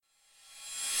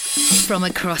From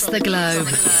across the globe,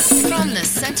 from the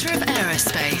center of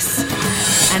aerospace,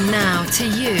 and now to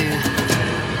you.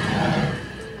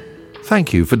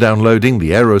 Thank you for downloading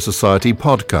the Aero Society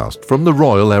podcast from the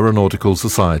Royal Aeronautical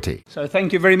Society. So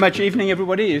thank you very much. Evening,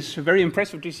 everybody. It's very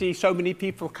impressive to see so many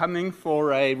people coming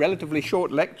for a relatively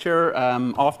short lecture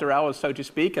after hours, so to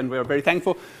speak, and we're very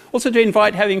thankful. Also to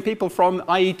invite having people from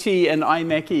IET and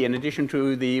IMechE in addition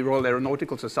to the Royal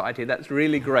Aeronautical Society. That's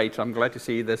really great. I'm glad to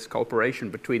see this cooperation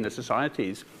between the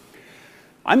societies.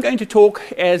 I'm going to talk,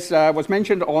 as was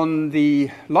mentioned, on the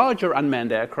larger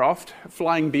unmanned aircraft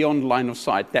flying beyond line of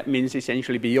sight. That means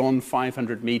essentially beyond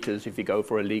 500 meters if you go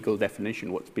for a legal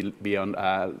definition, what's beyond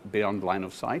line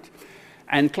of sight.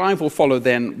 And Clive will follow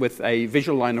then with a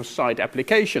visual line of sight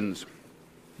applications.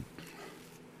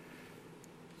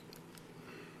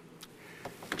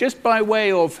 Just by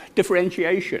way of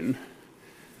differentiation,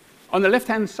 on the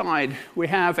left-hand side, we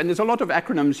have, and there's a lot of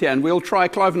acronyms here, and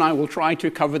Clive and I will try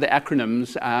to cover the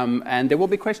acronyms, and there will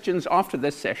be questions after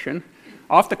this session.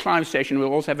 After Clive's session,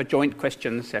 we'll also have a joint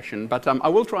question session, but I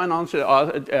will try and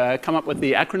come up with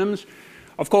the acronyms.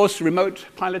 Of course, Remote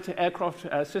Pilot Aircraft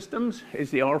Systems is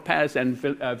the RPAS and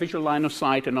Visual Line of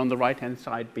Sight, and on the right-hand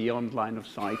side, Beyond Line of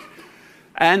Sight.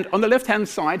 And on the left-hand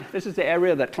side, this is the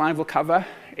area that Clive will cover,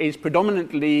 is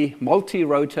predominantly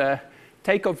multi-rotor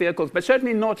takeoff vehicles, but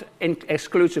certainly not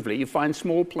exclusively. You find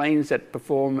small planes that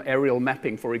perform aerial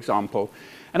mapping, for example.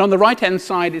 And on the right-hand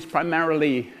side is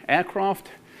primarily aircraft,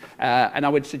 and I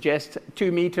would suggest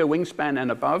 2-meter wingspan and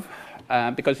above,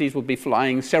 because these will be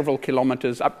flying several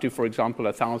kilometers, up to, for example,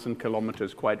 1,000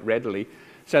 kilometers quite readily.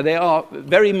 So they are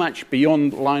very much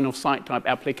beyond line-of-sight type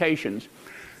applications.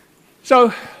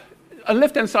 So on the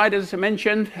left-hand side, as I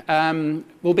mentioned,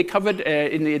 will be covered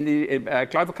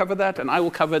Clive will cover that, and I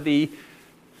will cover the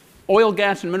oil,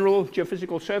 gas, and mineral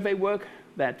geophysical survey work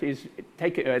that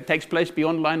takes place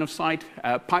beyond line of sight,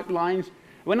 pipelines.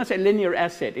 When I say linear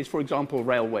asset, it's, for example,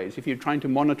 railways. If you're trying to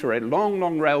monitor a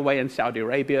long railway in Saudi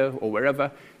Arabia or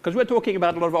wherever, because we're talking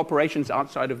about a lot of operations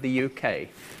outside of the UK.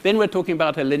 Then we're talking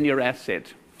about a linear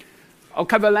asset. I'll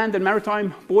cover land and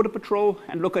maritime border patrol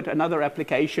and look at another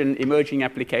application, emerging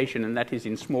application, and that is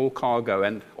in small cargo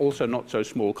and also not so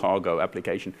small cargo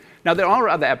application. Now, there are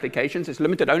other applications. It's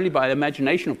limited only by the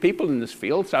imagination of people in this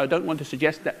field, so I don't want to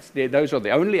suggest that those are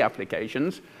the only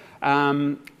applications.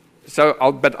 But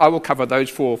I will cover those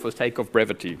four for sake of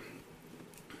brevity.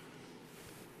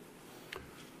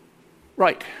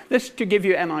 Right, this, to give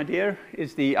you an idea,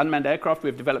 is the unmanned aircraft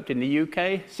we've developed in the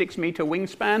UK, 6-meter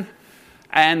wingspan.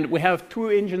 And we have 2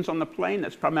 engines on the plane.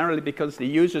 That's primarily because the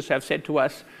users have said to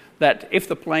us that if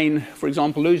the plane, for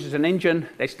example, loses an engine,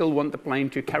 they still want the plane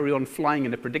to carry on flying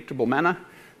in a predictable manner.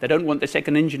 They don't want the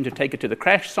second engine to take it to the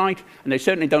crash site, and they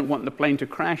certainly don't want the plane to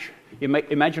crash.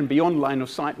 Imagine beyond line of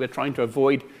sight, we're trying to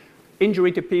avoid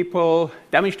injury to people,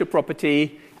 damage to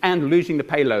property, and losing the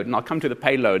payload. And I'll come to the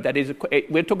payload. That is,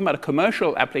 we're talking about a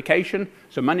commercial application,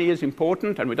 so money is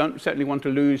important, and we don't certainly want to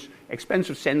lose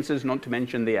expensive sensors, not to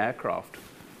mention the aircraft.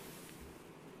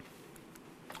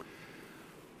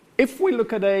 If we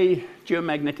look at a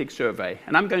geomagnetic survey,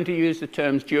 and I'm going to use the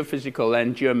terms geophysical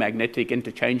and geomagnetic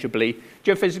interchangeably.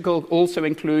 Geophysical also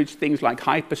includes things like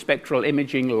hyperspectral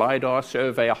imaging, LiDAR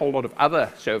survey, a whole lot of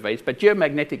other surveys, but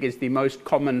geomagnetic is the most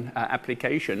common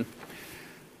application.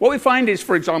 What we find is,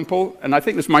 for example, and I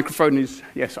think this microphone is,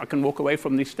 yes, I can walk away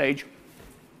from this stage.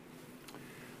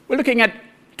 We're looking at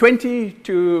 20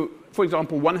 to, for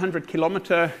example, 100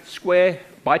 kilometer square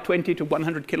by 20 to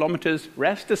 100 kilometers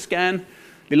raster scan.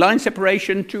 The line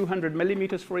separation, 200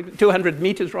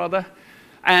 meters rather,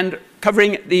 and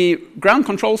covering the ground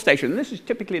control station. This is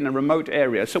typically in a remote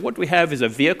area. So what we have is a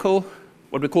vehicle,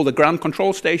 what we call the ground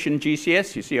control station,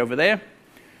 GCS, you see over there.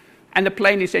 And the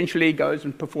plane essentially goes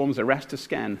and performs a raster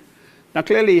scan. Now,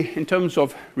 clearly, in terms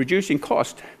of reducing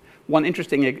cost, one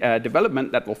interesting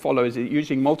development that will follow is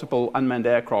using multiple unmanned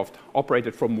aircraft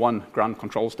operated from one ground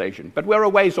control station. But we're a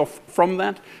ways off from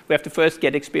that. We have to first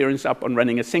get experience up on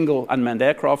running a single unmanned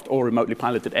aircraft or remotely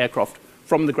piloted aircraft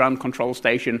from the ground control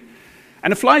station.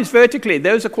 And it flies vertically.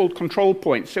 Those are called control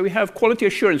points. So we have quality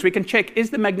assurance. We can check, is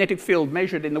the magnetic field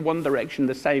measured in the one direction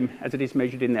the same as it is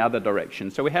measured in the other direction?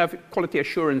 So we have quality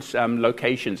assurance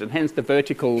locations, and hence the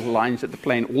vertical lines that the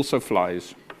plane also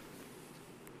flies.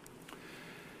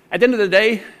 At the end of the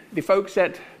day, the folks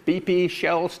at BP,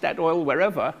 Shell, Statoil,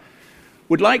 wherever,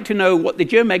 would like to know what the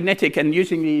geomagnetic, and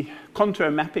using the contour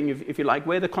mapping, if you like,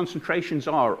 where the concentrations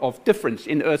are of difference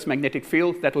in Earth's magnetic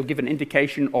field. That will give an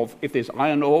indication of if there's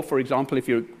iron ore, for example, if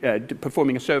you're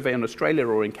performing a survey in Australia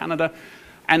or in Canada,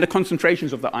 and the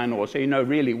concentrations of the iron ore, so you know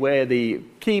really where the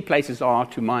key places are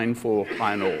to mine for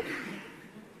iron ore.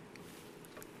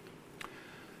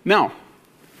 Now,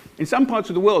 in some parts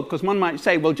of the world, because one might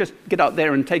say, well, just get out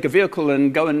there and take a vehicle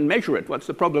and go and measure it. What's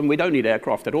the problem? We don't need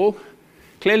aircraft at all.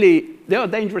 Clearly, there are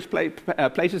dangerous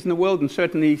places in the world, and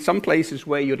certainly some places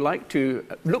where you'd like to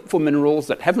look for minerals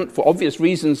that haven't, for obvious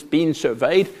reasons, been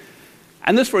surveyed.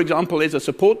 And this, for example, is a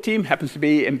support team, happens to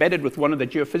be embedded with one of the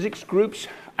geophysics groups,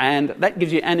 and that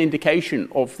gives you an indication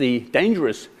of the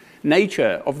dangerous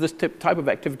nature of this type of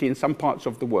activity in some parts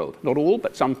of the world. Not all,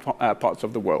 but some parts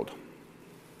of the world.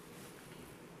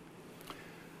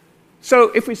 So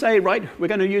if we say, right, we're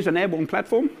going to use an airborne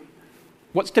platform,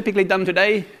 what's typically done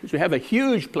today is we have a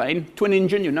huge plane, twin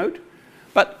engine, you note,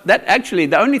 but that actually,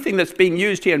 the only thing that's being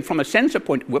used here, and from a sensor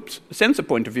point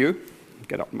of view,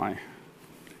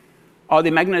 are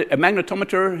the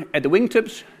magnetometer at the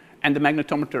wingtips and the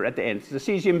magnetometer at the ends. The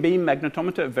cesium beam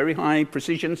magnetometer, very high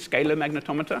precision scalar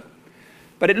magnetometer.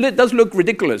 But it does look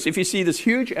ridiculous if you see this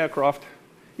huge aircraft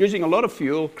using a lot of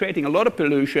fuel, creating a lot of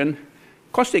pollution,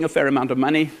 costing a fair amount of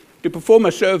money to perform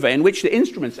a survey in which the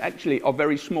instruments actually are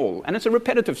very small. And it's a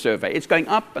repetitive survey. It's going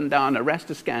up and down a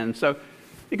raster scan. So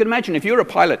you can imagine if you're a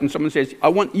pilot and someone says, I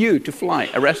want you to fly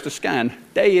a raster scan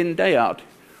day in, day out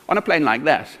on a plane like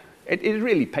that, it is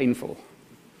really painful.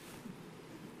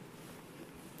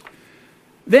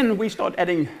 Then we start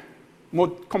adding more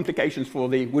complications for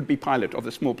the would-be pilot of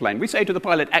the small plane. We say to the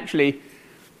pilot, actually,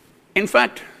 in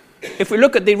fact, if we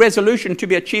look at the resolution to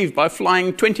be achieved by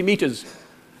flying 20 meters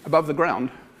above the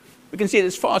ground, we can see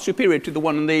it's far superior to the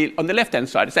one on the left-hand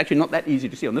side. It's actually not that easy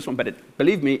to see on this one, but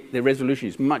believe me, the resolution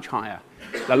is much higher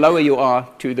the lower you are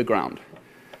to the ground.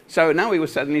 So now we will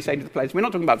suddenly say to the pilots, we're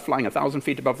not talking about flying 1,000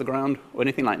 feet above the ground or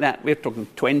anything like that. We're talking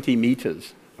 20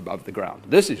 meters above the ground.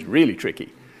 This is really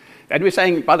tricky. And we're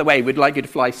saying, by the way, we'd like you to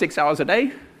fly 6 hours a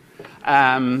day.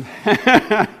 And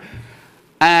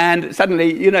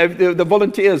suddenly, you know, the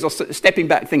volunteers are stepping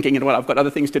back thinking, well, I've got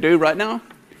other things to do right now.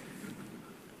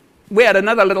 We had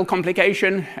another little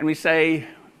complication, and we say,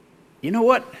 you know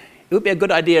what? It would be a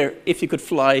good idea if you could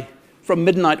fly from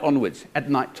midnight onwards at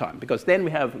night time, because then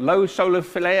we have low solar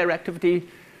flare activity,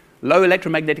 low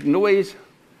electromagnetic noise.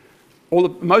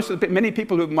 Many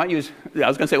people who might use, I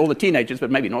was going to say all the teenagers,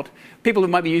 but maybe not, people who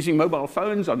might be using mobile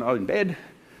phones are in bed.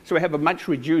 So we have a much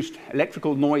reduced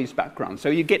electrical noise background. So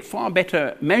you get far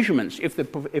better measurements if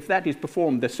that is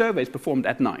performed, the survey is performed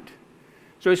at night.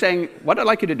 So we're saying, what I'd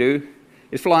like you to do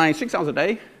is fly 6 hours a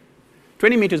day,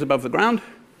 20 meters above the ground,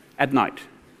 at night.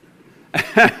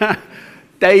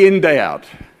 Day in, day out.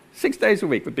 6 days a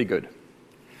week would be good.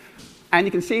 And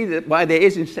you can see that why there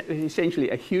is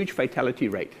essentially a huge fatality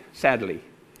rate, sadly,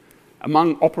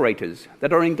 among operators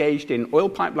that are engaged in oil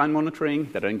pipeline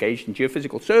monitoring, that are engaged in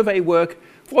geophysical survey work,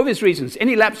 for obvious reasons.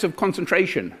 Any lapse of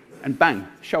concentration, and bang,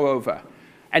 show over.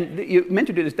 And you're meant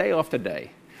to do this day after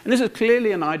day. And this is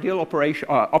clearly an ideal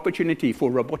opportunity for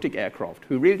robotic aircraft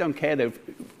who really don't care. They're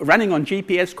running on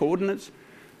GPS coordinates,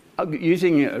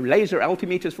 using laser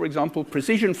altimeters, for example,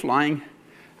 precision flying,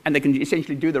 and they can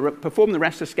essentially perform the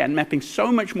raster scan mapping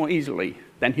so much more easily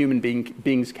than human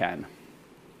beings can.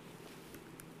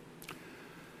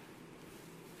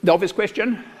 The obvious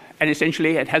question, and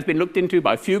essentially it has been looked into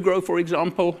by Fugro, for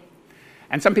example,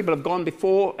 and some people have gone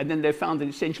before, and then they've found that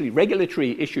essentially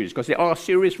regulatory issues, because there are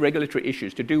serious regulatory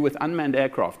issues to do with unmanned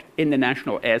aircraft in the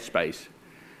national airspace.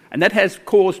 And that has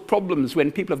caused problems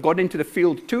when people have got into the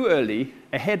field too early,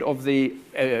 ahead of the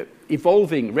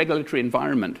evolving regulatory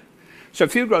environment. So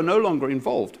Fugro are no longer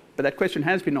involved, but that question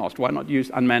has been asked, why not use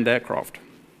unmanned aircraft?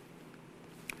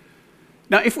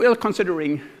 Now, if we are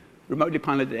considering remotely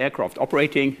piloted aircraft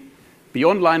operating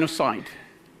beyond line of sight,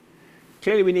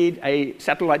 clearly we need a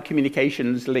satellite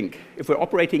communications link. If we're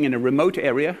operating in a remote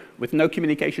area with no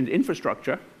communications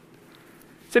infrastructure,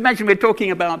 so imagine we're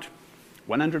talking about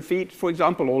 100 feet, for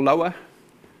example, or lower,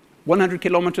 100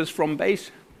 kilometers from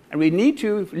base, and we need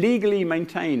to legally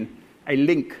maintain a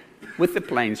link with the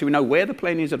plane, so we know where the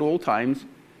plane is at all times,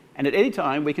 and at any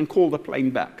time we can call the plane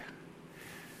back.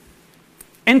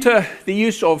 Enter the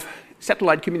use of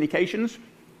satellite communications,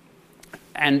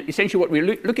 and essentially what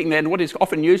we're looking at and what is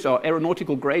often used are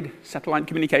aeronautical grade satellite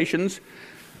communications.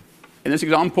 In this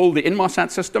example, the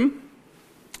Inmarsat system,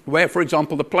 where, for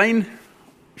example, the plane,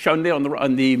 shown there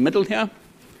on the middle here,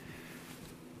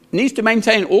 needs to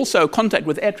maintain also contact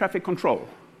with air traffic control.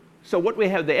 So what we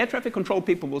have, the air traffic control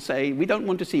people will say, we don't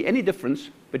want to see any difference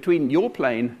between your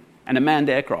plane and a manned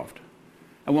aircraft.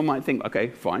 And one might think, okay,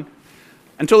 fine.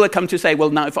 Until they come to say,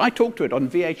 well, now if I talk to it on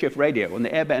VHF radio, on the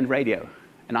airband radio,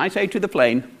 and I say to the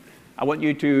plane, I want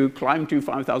you to climb to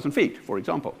 5,000 feet, for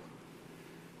example.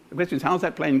 The question is, how is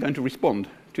that plane going to respond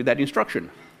to that instruction?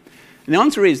 And the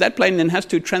answer is that plane then has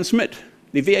to transmit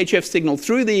the VHF signal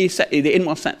through the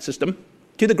Inmarsat system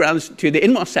to the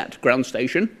Inmarsat ground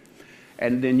station,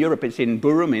 and in Europe it's in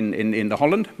Boerum in the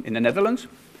Holland, in the Netherlands.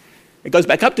 It goes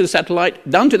back up to the satellite,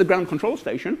 down to the ground control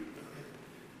station,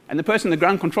 and the person in the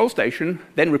ground control station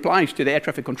then replies to the air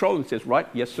traffic control and says, right,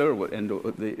 yes, sir, and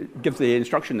gives the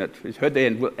instruction that is heard there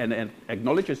and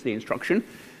acknowledges the instruction.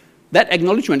 That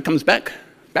acknowledgement comes back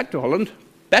to Holland,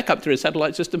 back up to the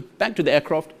satellite system, back to the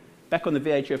aircraft, back on the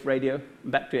VHF radio,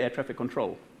 back to air traffic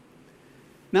control.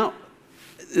 Now,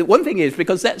 one thing is,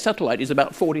 because that satellite is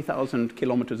about 40,000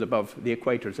 kilometers above the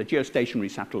equator, it's a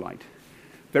geostationary satellite.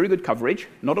 Very good coverage,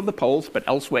 not of the poles, but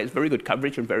elsewhere it's very good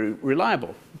coverage and very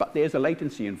reliable. But there's a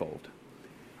latency involved.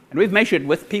 And we've measured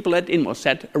with people at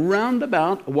Inmarsat around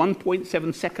about a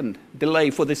 1.7 second delay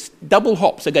for this double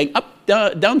hop. So going up,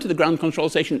 down to the ground control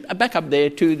station, back up there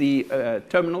to the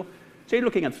terminal. So you're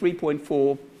looking at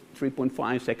 3.4,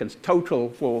 3.5 seconds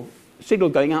total for signal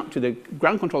going out to the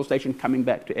ground control station, coming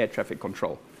back to air traffic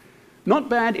control. Not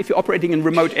bad if you're operating in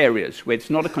remote areas where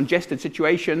it's not a congested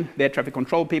situation. The air traffic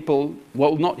control people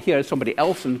will not hear somebody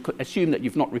else and assume that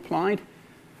you've not replied.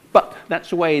 But that's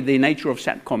the way the nature of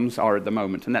SATCOMs are at the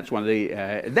moment, and that's one of the.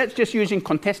 That's just using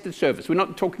contested service. We're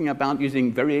not talking about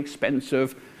using very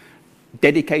expensive,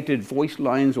 dedicated voice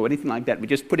lines or anything like that. We're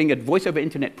just putting a voice over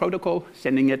internet protocol,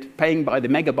 sending it, paying by the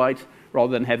megabyte,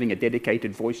 rather than having a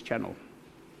dedicated voice channel.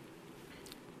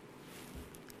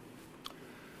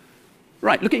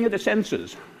 Right, looking at the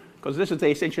sensors, because this is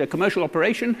essentially a commercial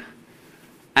operation,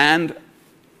 and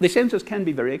the sensors can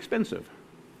be very expensive.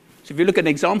 So if you look at an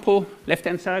example,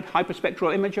 left-hand side,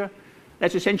 hyperspectral imager,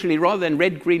 that's essentially, rather than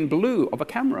red, green, blue of a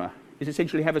camera, is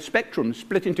essentially have a spectrum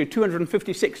split into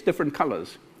 256 different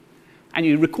colors. And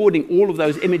you're recording all of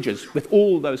those images with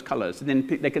all those colors. And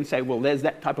then they can say, well, there's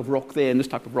that type of rock there and this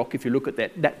type of rock if you look at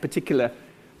that particular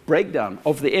breakdown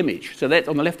of the image. So that's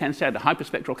on the left-hand side, the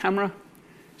hyperspectral camera.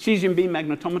 Cesium beam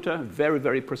magnetometer, very,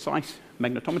 very precise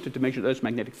magnetometer to measure those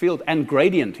magnetic field and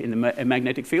gradient in the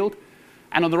magnetic field.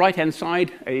 And on the right-hand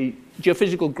side, a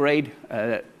geophysical grade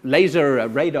laser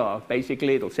radar,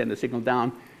 basically. It'll send the signal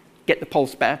down, get the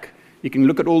pulse back. You can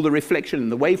look at all the reflection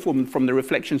and the waveform from the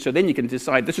reflection, so then you can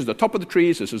decide this is the top of the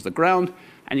trees, this is the ground,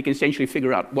 and you can essentially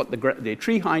figure out what the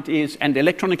tree height is and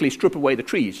electronically strip away the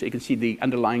trees, so you can see the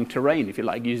underlying terrain, if you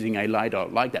like, using a LiDAR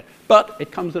like that. But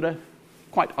it comes at a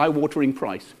quite eye-watering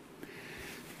price.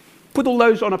 Put all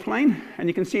those on a plane, and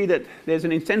you can see that there's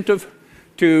an incentive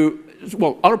to,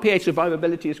 well, RPA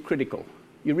survivability is critical.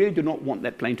 You really do not want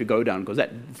that plane to go down because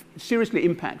that seriously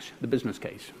impacts the business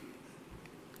case.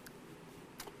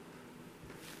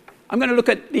 I'm going to look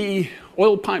at the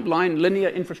oil pipeline linear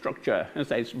infrastructure,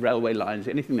 as I say, railway lines,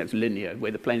 anything that's linear,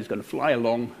 where the plane is going to fly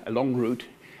along a long route.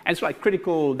 And it's like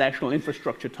critical national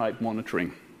infrastructure type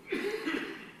monitoring.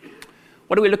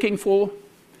 What are we looking for?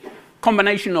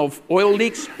 Combination of oil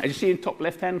leaks, as you see in the top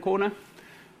left-hand corner.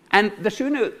 And the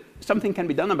sooner something can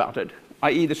be done about it,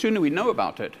 i.e. the sooner we know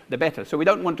about it, the better. So we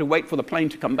don't want to wait for the plane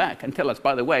to come back and tell us,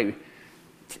 by the way,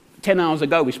 10 hours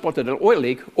ago we spotted an oil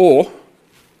leak, or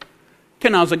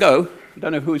 10 hours ago, I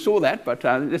don't know who saw that, but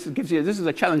this is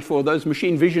a challenge for those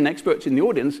machine vision experts in the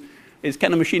audience, is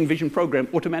can a machine vision program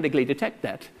automatically detect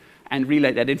that and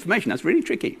relay that information? That's really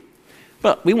tricky.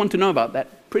 But we want to know about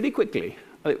that pretty quickly.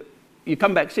 You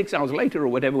come back 6 hours later or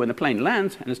whatever when the plane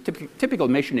lands, and its typical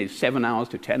mission is 7 hours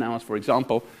to 10 hours, for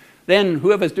example, then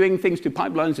whoever's doing things to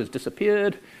pipelines has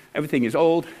disappeared, everything is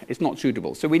old, it's not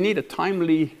suitable. So we need a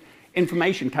timely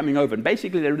information coming over, and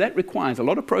basically that requires a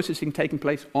lot of processing taking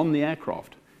place on the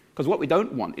aircraft. Because what we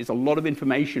don't want is a lot of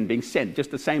information being sent, just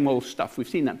the same old stuff. We've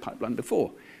seen that pipeline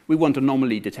before. We want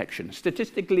anomaly detection.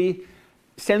 Statistically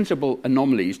sensible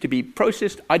anomalies to be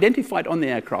processed, identified on the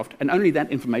aircraft, and only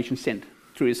that information sent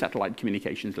through a satellite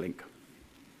communications link.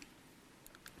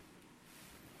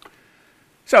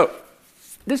 So,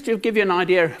 this to give you an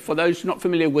idea for those not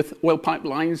familiar with oil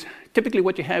pipelines, typically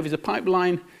what you have is a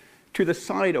pipeline to the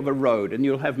side of a road, and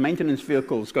you'll have maintenance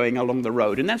vehicles going along the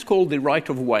road, and that's called the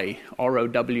right-of-way,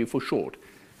 ROW for short.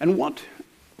 And what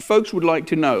folks would like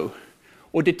to know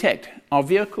or detect are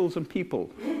vehicles and people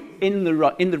in the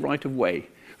right-of-way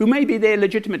who may be there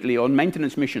legitimately on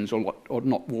maintenance missions or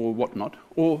whatnot,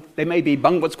 or they may be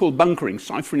what's called bunkering,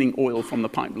 siphoning oil from the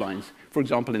pipelines. For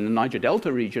example, in the Niger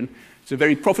Delta region, it's a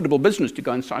very profitable business to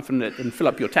go and siphon it and fill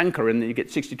up your tanker, and then you get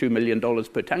 $62 million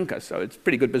per tanker, so it's a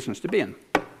pretty good business to be in.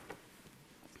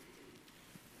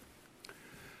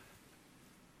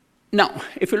 Now,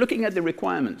 if you're looking at the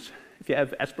requirements, if you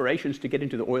have aspirations to get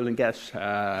into the oil and gas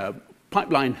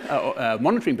pipeline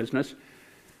monitoring business,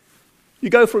 you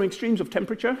go from extremes of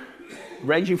temperature,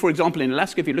 ranging, for example, in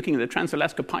Alaska, if you're looking at the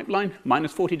Trans-Alaska Pipeline,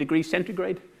 minus 40 degrees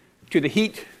centigrade, to the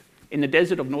heat in the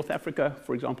desert of North Africa,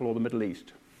 for example, or the Middle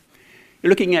East. You're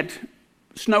looking at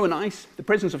snow and ice, the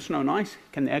presence of snow and ice.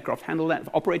 Can the aircraft handle that,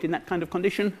 operate in that kind of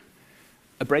condition?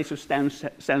 Abrasive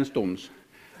sandstorms.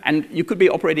 And you could be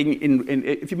operating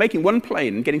if you're making one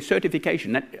plane and getting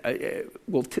certification, that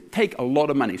will take a lot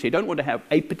of money. So you don't want to have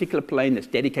a particular plane that's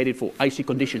dedicated for icy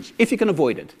conditions, if you can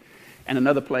avoid it, and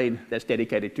another plane that's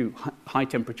dedicated to high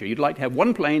temperature. You'd like to have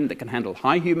one plane that can handle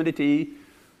high humidity,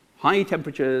 high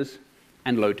temperatures,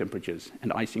 and low temperatures,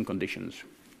 and icing conditions.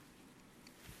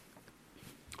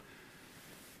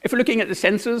 If we're looking at the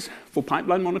sensors for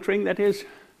pipeline monitoring, that is,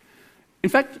 in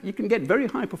fact, you can get very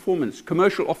high performance,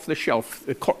 commercial off-the-shelf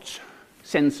COTS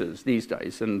sensors these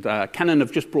days. And Canon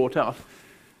have just brought out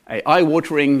an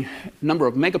eye-watering number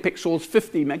of megapixels,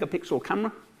 50 megapixel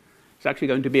camera. It's actually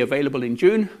going to be available in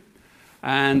June,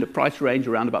 and the price range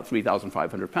around about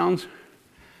 £3,500.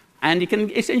 And you can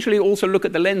essentially also look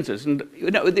at the lenses. And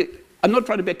I'm not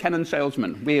trying to be a Canon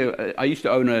salesman. I used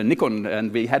to own a Nikon,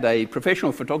 and we had a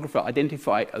professional photographer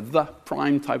identify the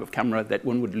prime type of camera that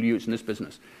one would use in this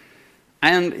business.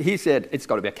 And he said, it's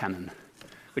got to be a Canon,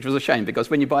 which was a shame,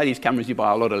 because when you buy these cameras, you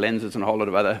buy a lot of lenses and a whole lot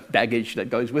of other baggage that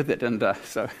goes with it. And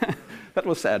so that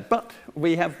was sad. But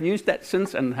we have used that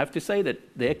since, and have to say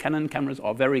that their Canon cameras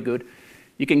are very good.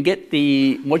 You can get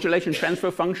the modulation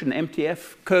transfer function,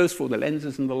 MTF, curves for the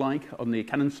lenses and the like on the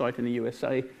Canon site in the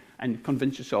USA, and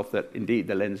convince yourself that, indeed,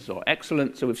 the lenses are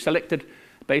excellent. So we've selected,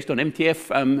 based on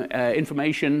MTF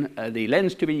information, the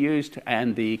lens to be used,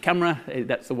 and the camera.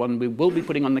 That's the one we will be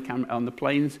putting on the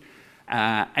planes.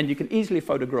 And you can easily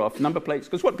photograph number plates,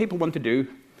 because what people want to do,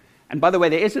 and by the way,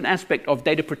 there is an aspect of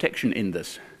data protection in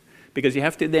this, because you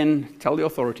have to then tell the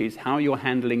authorities how you're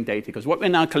handling data, because what we're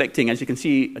now collecting, as you can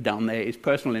see down there, is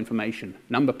personal information,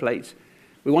 number plates.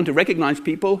 We want to recognize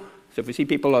people. So if we see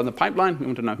people on the pipeline, we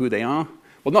want to know who they are.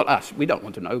 Well, not us, we don't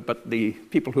want to know, but the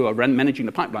people who are managing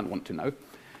the pipeline want to know.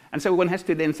 And so one has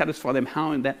to then satisfy them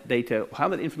how that data, how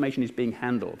that information is being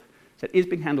handled. So it is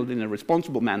being handled in a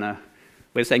responsible manner.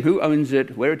 We're saying who owns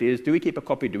it, where it is, do we keep a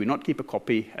copy, do we not keep a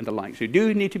copy, and the like. So you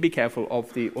do need to be careful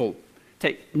of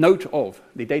take note of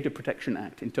the Data Protection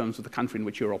Act in terms of the country in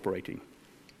which you're operating.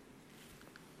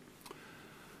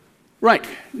 Right,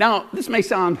 now this may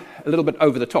sound a little bit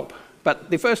over the top, but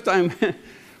the first time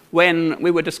when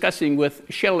we were discussing with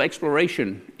Shell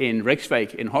Exploration in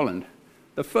Rijswijk in Holland,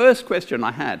 the first question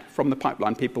I had from the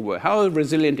pipeline people were, how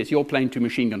resilient is your plane to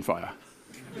machine gun fire?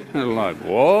 And I'm like,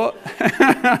 what?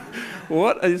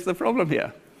 What is the problem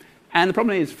here? And the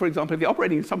problem is, for example, if you're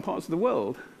operating in some parts of the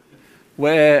world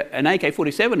where an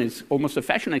AK-47 is almost a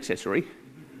fashion accessory,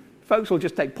 folks will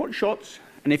just take pot shots,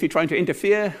 and if you're trying to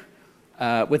interfere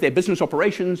with their business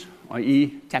operations,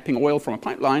 i.e. tapping oil from a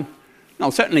pipeline,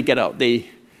 they'll certainly get out the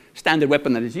standard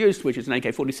weapon that is used, which is an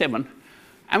AK-47.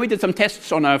 And we did some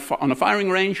tests on a firing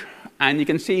range, and you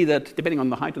can see that depending on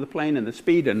the height of the plane and the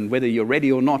speed and whether you're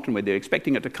ready or not and whether you're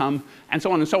expecting it to come, and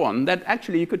so on, that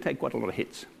actually you could take quite a lot of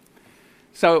hits.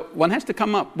 So one has to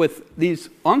come up with these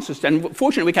answers. And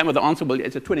fortunately, we came with the answer, well,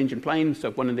 it's a twin-engine plane, so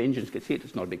if one of the engines gets hit,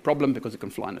 it's not a big problem because it can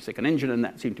fly in a second engine, and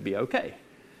that seemed to be okay.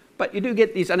 But you do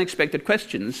get these unexpected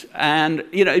questions, and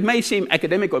it may seem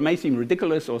academic or it may seem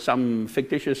ridiculous or some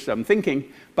fictitious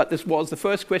thinking, but this was the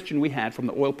first question we had from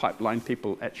the oil pipeline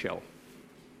people at Shell.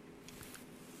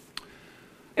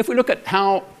 If we look at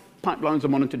how pipelines are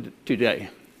monitored today,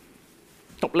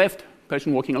 top left,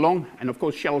 person walking along, and of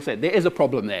course Shell said there is a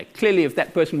problem there. Clearly, if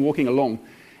that person walking along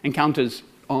encounters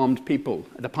armed people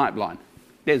at the pipeline,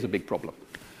 there's a big problem.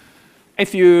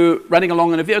 If you're running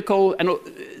along in a vehicle, and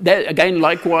there, again,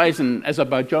 likewise, in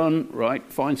Azerbaijan, right,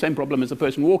 fine, same problem as the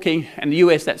person walking. In the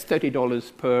US, that's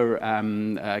 $30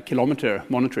 per kilometer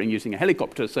monitoring using a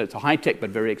helicopter, so it's a high-tech but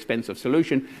very expensive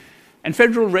solution. And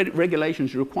federal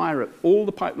regulations require all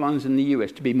the pipelines in the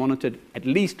US to be monitored at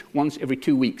least once every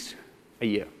 2 weeks a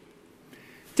year.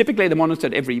 Typically, they're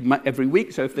monitored every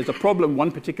week, so if there's a problem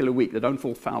one particular week, they don't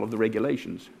fall foul of the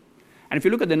regulations. And if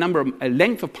you look at the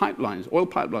length of pipelines, oil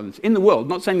pipelines in the world,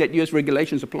 not saying that US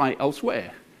regulations apply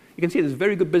elsewhere, you can see there's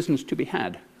very good business to be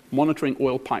had monitoring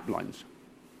oil pipelines.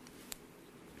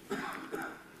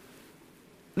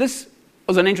 This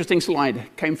was an interesting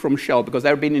slide, came from Shell, because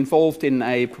they've been involved in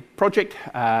a project,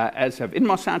 as have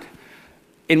Inmarsat,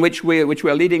 in which we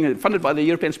are leading, funded by the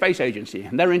European Space Agency.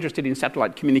 And they're interested in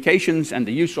satellite communications and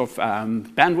the use of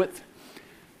bandwidth.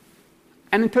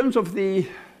 And in terms of the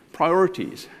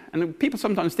priorities, and people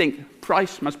sometimes think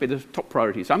price must be the top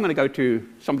priority. So I'm going to go to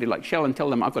somebody like Shell and tell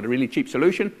them I've got a really cheap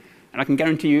solution, and I can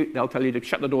guarantee you they'll tell you to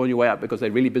shut the door on your way out because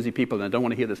they're really busy people and they don't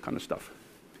want to hear this kind of stuff.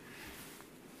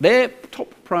 Their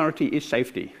top priority is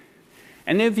safety.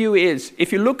 And their view is,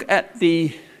 if you look at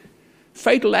the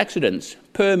fatal accidents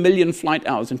per million flight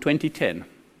hours in 2010.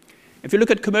 If you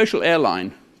look at commercial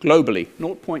airline globally,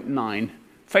 0.9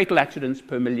 fatal accidents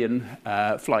per million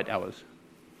flight hours.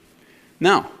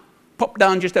 Now, pop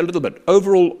down just a little bit.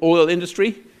 Overall oil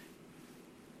industry,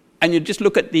 and you just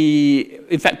look at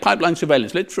in fact, pipeline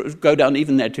surveillance. Let's go down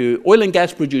even there to oil and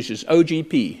gas producers,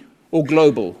 OGP, or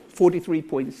global,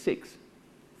 43.6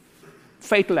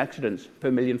 fatal accidents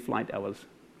per million flight hours.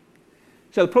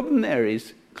 So the problem there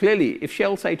is, clearly, if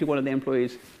Shell say to one of their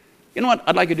employees, you know what,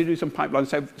 I'd like you to do some pipeline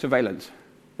surveillance,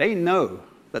 they know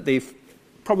that the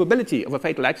probability of a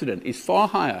fatal accident is far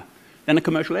higher than a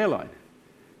commercial airline.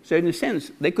 So in a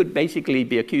sense, they could basically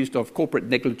be accused of corporate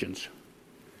negligence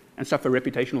and suffer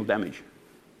reputational damage.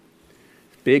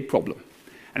 Big problem.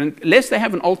 And unless they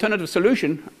have an alternative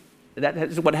solution, that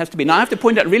is what has to be. Now I have to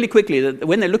point out really quickly that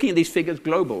when they're looking at these figures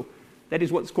global, that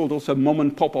is what's called also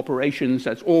mom-and-pop operations.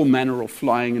 That's all manner of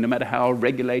flying, no matter how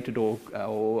regulated or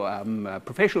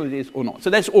professional it is or not. So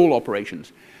that's all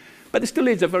operations. But there still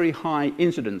is a very high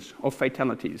incidence of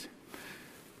fatalities.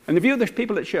 And the view of the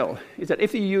people at Shell is that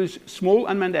if you use small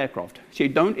unmanned aircraft, so you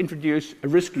don't introduce a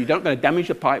risk, you don't going to damage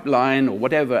the pipeline or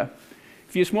whatever,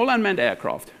 if you use small unmanned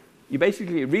aircraft, you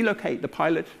basically relocate the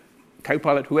pilot,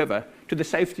 co-pilot, whoever, to the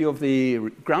safety of the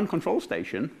ground control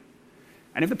station.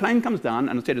 And if the plane comes down,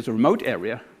 and instead it's a remote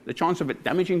area, the chance of it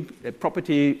damaging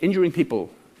property, injuring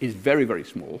people, is very, very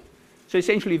small. So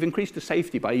essentially, you've increased the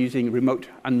safety by using remote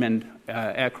unmanned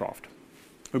aircraft,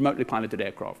 remotely piloted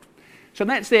aircraft. So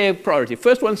that's their priority.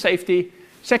 First one, safety.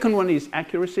 Second one is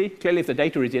accuracy. Clearly, if the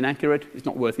data is inaccurate, it's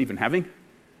not worth even having.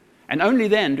 And only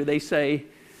then do they say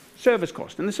service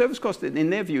cost. And the service cost, in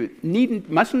their view,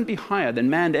 mustn't be higher than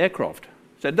manned aircraft.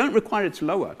 So don't require it's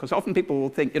lower, because often people will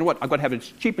think, you know what, I've got to have a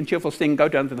cheap and cheerful thing, go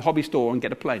down to the hobby store and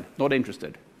get a plane. Not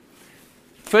interested.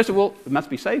 First of all, it must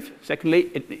be safe. Secondly,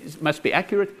 it must be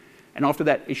accurate. And after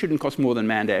that, it shouldn't cost more than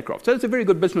manned aircraft. So it's a very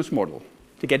good business model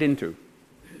to get into.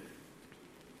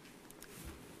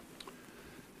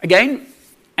 Again,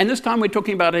 and this time we're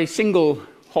talking about a single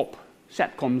hop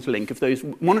SATCOMS link. If there's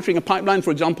monitoring a pipeline,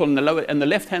 for example, on the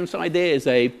left-hand side there is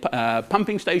a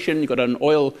pumping station. You've got an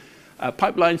oil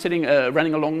pipeline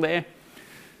running along there.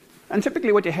 And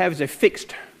typically what you have is a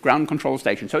fixed ground control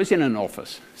station. So it's in an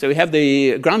office. So we have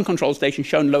the ground control station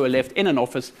shown lower left in an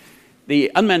office.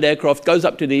 The unmanned aircraft goes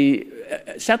up to the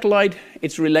satellite.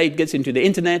 It's relayed, gets into the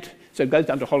internet. So it goes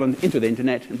down to Holland into the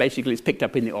internet, and basically it's picked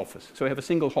up in the office. So we have a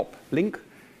single hop link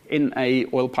in a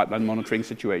oil pipeline monitoring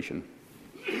situation.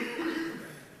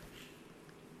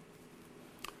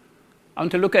 I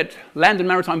want to look at Land and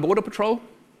Maritime Border Patrol.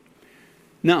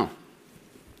 Now,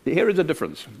 here is a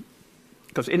difference.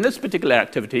 Because in this particular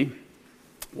activity,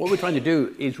 what we're trying to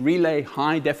do is relay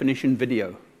high-definition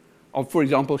video of, for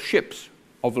example, ships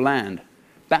of land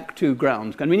back to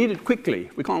ground. And we need it quickly.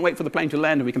 We can't wait for the plane to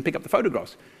land and we can pick up the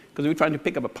photographs. Because if we're trying to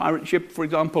pick up a pirate ship, for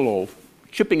example, or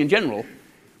shipping in general,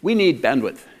 we need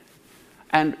bandwidth.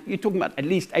 And you're talking about at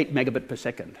least 8 megabit per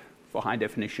second for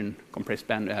high-definition compressed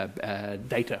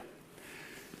data.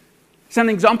 It's an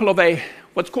example of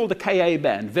what's called a Ka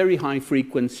band, very high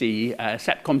frequency.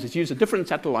 SATCOMS is used a different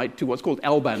satellite to what's called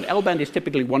L-band. L-band is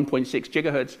typically 1.6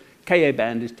 gigahertz. Ka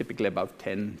band is typically about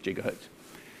 10 gigahertz.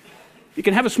 You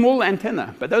can have a small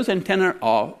antenna, but those antenna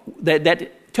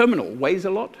that terminal weighs a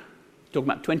lot. You're talking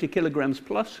about 20 kilograms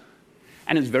plus,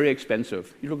 and it's very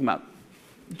expensive. You're talking about,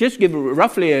 just give you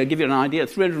an idea,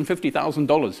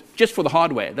 $350,000 just for the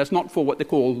hardware. That's not for what they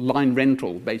call line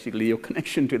rental, basically your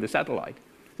connection to the satellite.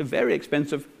 They're very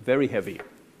expensive, very heavy.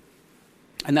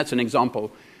 And that's an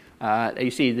example that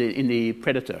you see in the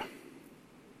Predator.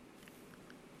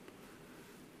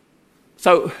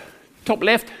 So, top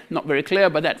left, not very clear,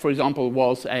 but that, for example,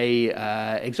 was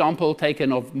an example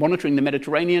taken of monitoring the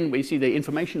Mediterranean, where you see the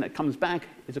information that comes back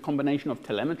is a combination of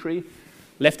telemetry.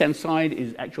 Left-hand side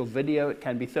is actual video. It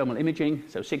can be thermal imaging,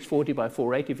 so 640 by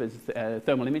 480 for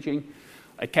thermal imaging.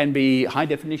 It can be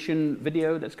high-definition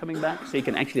video that's coming back, so you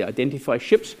can actually identify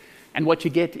ships. And what you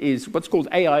get is what's called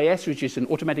AIS, which is an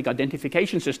automatic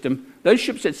identification system. Those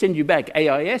ships that send you back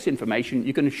AIS information,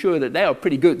 you can assure that they are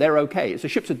pretty good, they're okay. It's the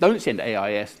ships that don't send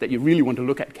AIS that you really want to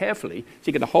look at carefully. So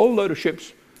you get a whole load of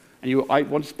ships, and you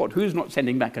want to spot who's not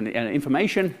sending back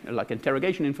information, like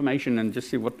interrogation information, and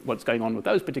just see what's going on with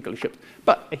those particular ships.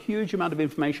 But a huge amount of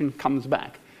information comes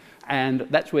back, and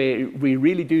that's where we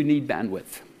really do need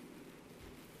bandwidth.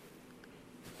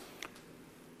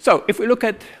 So if we look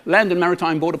at Land and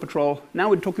Maritime Border Patrol,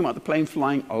 now we're talking about the plane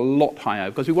flying a lot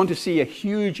higher, because we want to see a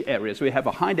huge area. So we have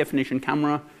a high-definition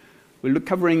camera. We're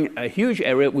covering a huge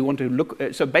area. We want to look,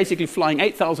 so basically flying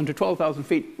 8,000 to 12,000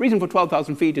 feet. Reason for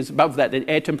 12,000 feet is above that, the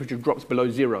air temperature drops below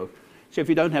zero. So if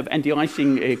you don't have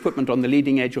anti-icing equipment on the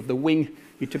leading edge of the wing,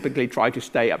 you typically try to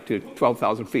stay up to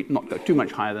 12,000 feet, not go too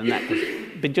much higher than that,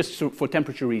 but just for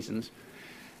temperature reasons.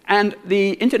 And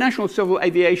the International Civil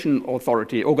Aviation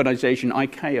Authority organization,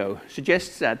 ICAO,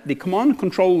 suggests that the command and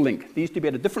control link needs to be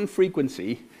at a different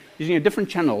frequency, using a different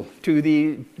channel to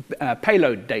the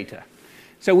payload data.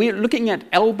 So we're looking at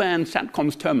L-band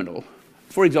SATCOM's terminal.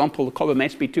 For example, the Cobham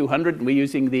SB200, and we're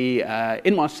using the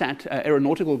Inmarsat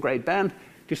aeronautical grade band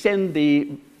to send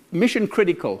the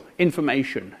mission-critical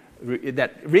information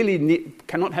that really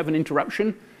cannot have an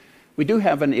interruption. We do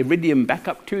have an Iridium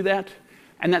backup to that,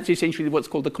 and that's essentially what's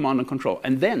called the command and control.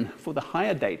 And then, for the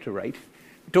higher data rate,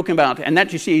 we're talking about, and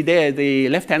that you see there, the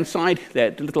left-hand side,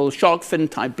 that little shark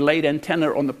fin-type blade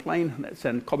antenna on the plane, that's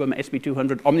a Cobham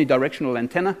SB200 omnidirectional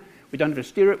antenna. We don't have to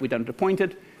steer it, we don't have to point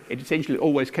it. It essentially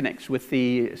always connects with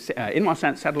the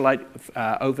Inmarsat satellite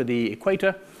over the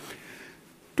equator.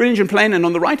 Twin-engine plane, and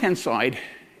on the right-hand side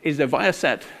is a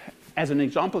Viasat, as an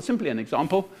example, simply an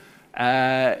example,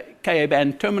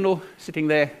 Ka-band terminal sitting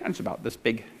there, and it's about this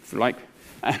big, if you like,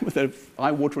 with an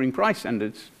eye-watering price, and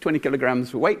it's 20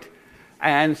 kilograms weight,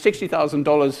 and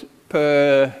 $60,000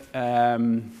 per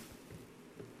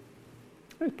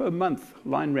month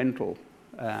line rental.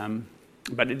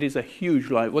 But it is a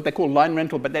huge line, what they call line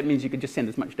rental, but that means you can just send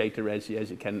as much data as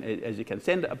you can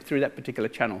send up through that particular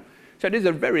channel. So it is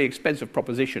a very expensive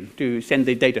proposition to send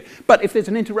the data. But if there's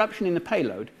an interruption in the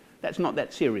payload, that's not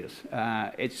that serious.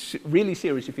 It's really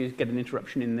serious if you get an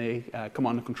interruption in the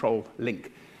command and control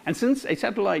link. And since a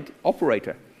satellite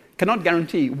operator cannot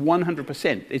guarantee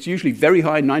 100%, it's usually very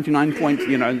high, 99 points,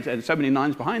 and so many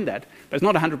nines behind that, but it's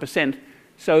not 100%.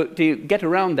 So to get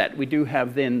around that, we do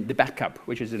have then the backup,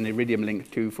 which is an Iridium link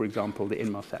to, for example, the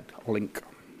Inmarsat link.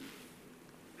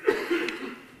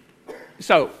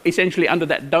 So essentially under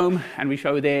that dome, and we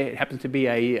show there, it happens to be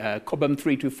a Cobham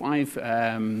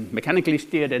 325 mechanically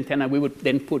steered antenna. We would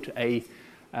then put a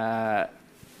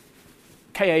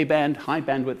Ka-band, high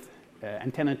bandwidth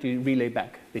antenna to relay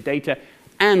back the data.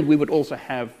 And we would also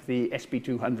have the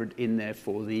SB200 in there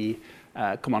for the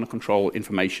command and control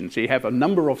information. So you have a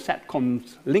number of SATCOM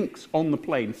links on the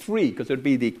plane, 3, because it would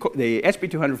be the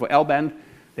SB200 for L-band,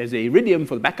 there's the Iridium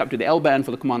for the backup to the L-band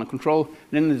for the command and control,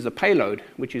 and then there's the payload,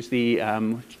 which is the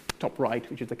top right,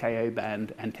 which is the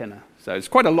Ka-band antenna. So it's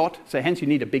quite a lot, so hence you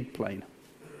need a big plane.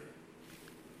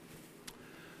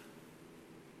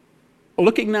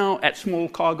 Looking now at small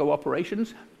cargo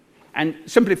operations, and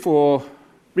simply for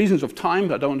reasons of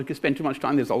time, I don't want to spend too much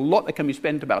time, there's a lot that can be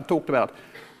talked about.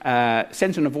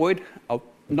 Sense and avoid, I'll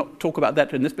not talk about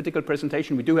that in this particular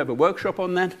presentation. We do have a workshop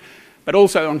on that, but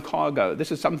also on cargo.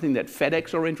 This is something that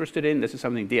FedEx are interested in. This is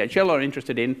something DHL are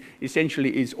interested in.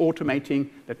 Essentially is automating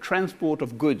the transport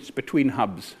of goods between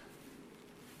hubs.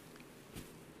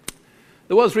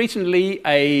 There was recently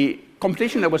a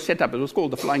competition that was set up. It was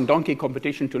called the Flying Donkey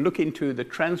competition to look into the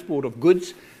transport of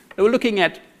goods. They were looking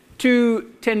at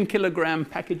 2 10-kilogram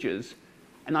packages.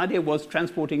 An idea was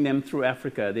transporting them through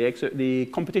Africa. The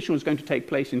competition was going to take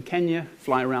place in Kenya,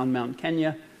 fly around Mount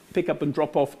Kenya, pick up and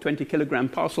drop off 20-kilogram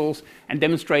parcels, and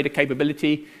demonstrate a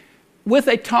capability with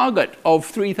a target of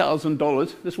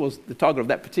 $3,000. This was the target of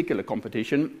that particular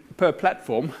competition per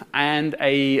platform, and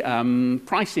a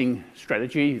pricing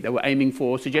strategy they were aiming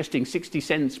for, suggesting 60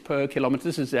 cents per kilometer.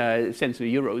 This is cents of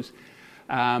euros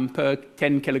per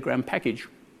 10-kilogram package,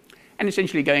 and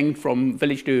essentially going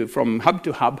from hub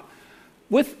to hub,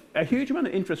 with a huge amount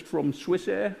of interest from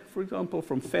Swissair, for example,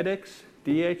 from FedEx,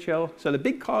 DHL. So the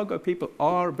big cargo people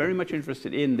are very much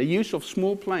interested in the use of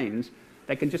small planes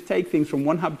that can just take things from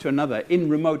one hub to another in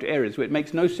remote areas where it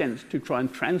makes no sense to try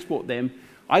and transport them,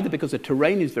 either because the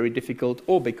terrain is very difficult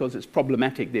or because it's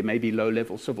problematic. There may be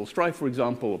low-level civil strife, for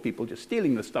example, or people just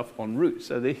stealing the stuff en route.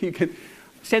 So that you can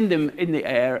send them in the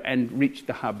air and reach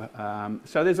the hub.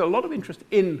 So there's a lot of interest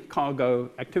in cargo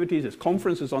activities. There's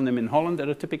conferences on them in Holland that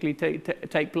are typically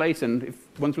take place, and if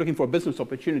one's looking for a business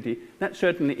opportunity, that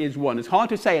certainly is one. It's hard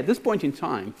to say at this point in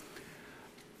time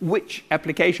which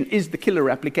application is the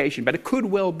killer application, but it could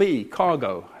well be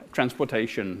cargo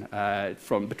transportation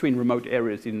from between remote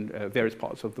areas in various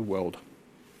parts of the world.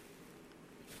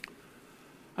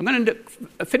 I'm going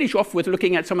to finish off with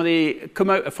looking at some of the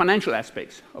financial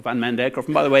aspects of unmanned aircraft.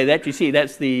 And by the way, that you see,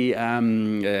 that's the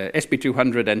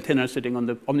SB200 antenna sitting on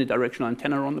the omnidirectional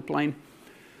antenna on the plane.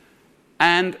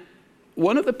 And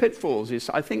one of the pitfalls is,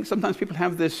 I think sometimes people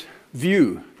have this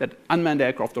view that unmanned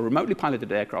aircraft or remotely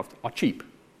piloted aircraft are cheap.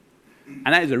 And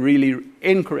that is a really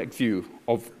incorrect view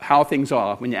of how things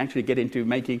are when you actually get into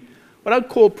making what I'd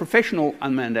call professional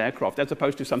unmanned aircraft, as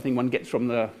opposed to something one gets from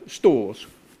the stores.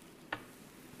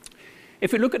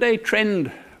 If we look at a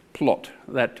trend plot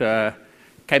that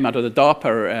came out of the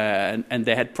DARPA, and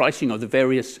they had pricing of the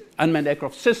various unmanned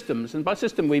aircraft systems. And by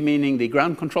system, we're meaning the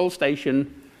ground control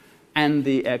station and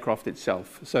the aircraft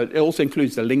itself. So it also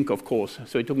includes the link, of course.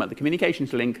 So we're talking about the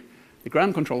communications link, the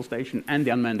ground control station, and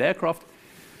the unmanned aircraft.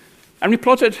 And we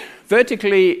plotted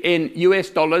vertically in US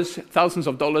dollars, thousands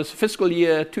of dollars, fiscal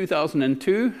year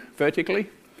 2002, vertically.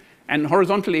 And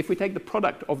horizontally, if we take the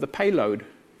product of the payload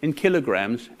in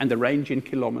kilograms and the range in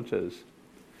kilometers,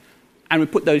 and we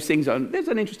put those things on, there's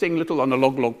an interesting little, on a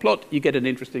log-log plot, you get an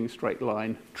interesting straight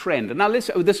line trend. And now this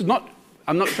is not,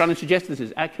 I'm not trying to suggest this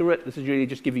is accurate, this is really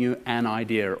just giving you an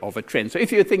idea of a trend. So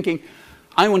if you're thinking,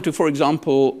 I want to, for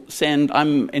example,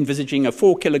 I'm envisaging a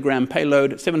 4-kilogram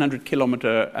payload,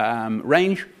 700-kilometer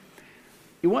range.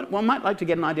 One might like to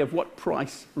get an idea of what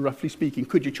price, roughly speaking,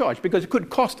 could you charge? Because it could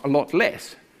cost a lot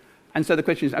less. And so the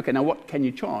question is, okay, now what can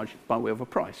you charge by way of a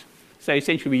price? So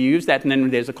essentially we use that, and then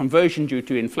there's a conversion due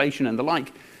to inflation and the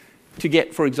like to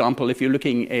get, for example, if you're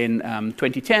looking in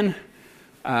 2010,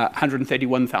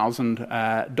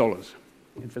 $131,000.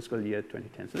 In fiscal year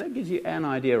 2010. So that gives you an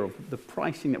idea of the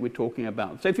pricing that we're talking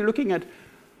about. So if you're looking at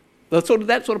that sort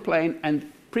of plane and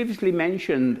previously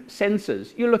mentioned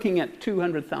sensors, you're looking at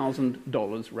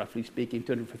 $200,000, roughly speaking,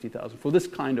 $250,000 for this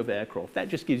kind of aircraft. That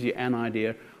just gives you an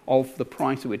idea of the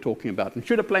price that we're talking about. And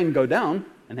should a plane go down,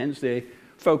 and hence the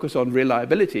focus on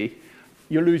reliability,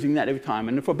 you're losing that every time.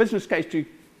 And for a business case to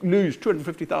lose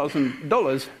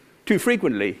 $250,000 too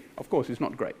frequently, of course, is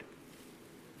not great.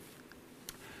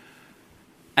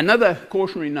 Another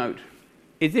cautionary note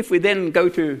is if we then go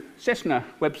to Cessna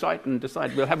website and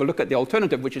decide we'll have a look at the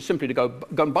alternative, which is simply to go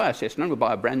and buy a Cessna, we'll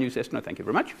buy a brand new Cessna, thank you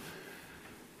very much,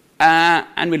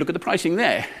 and we look at the pricing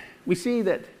there, we see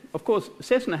that, of course,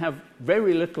 Cessna have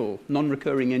very little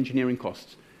non-recurring engineering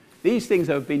costs. These things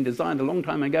have been designed a long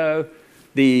time ago.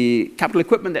 The capital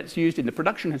equipment that's used in the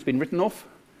production has been written off,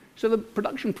 so the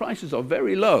production prices are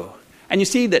very low. And you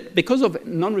see that because of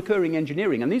non-recurring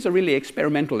engineering, and these are really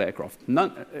experimental aircraft,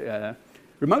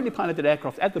 remotely piloted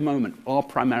aircraft at the moment are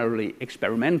primarily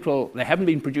experimental. They haven't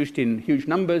been produced in huge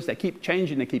numbers. They keep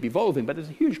changing, they keep evolving, but there's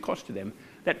a huge cost to them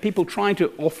that people try to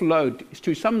offload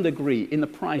to some degree in the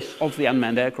price of the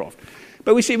unmanned aircraft.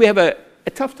 But we see we have a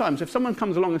tough time. So if someone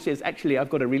comes along and says, actually, I've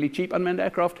got a really cheap unmanned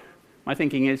aircraft, my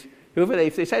thinking is,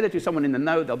 if they say that to someone in the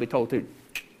know, they'll be told to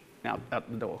out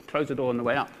the door, close the door on the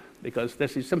way up, because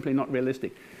this is simply not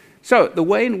realistic. So the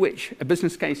way in which a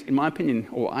business case, in my opinion,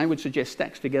 or I would suggest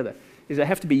stacks together, is they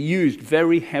have to be used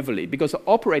very heavily because the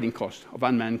operating costs of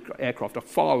unmanned aircraft are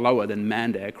far lower than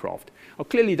manned aircraft. Well,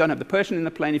 clearly you don't have the person in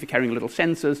the plane if you're carrying little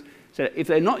sensors. So if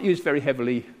they're not used very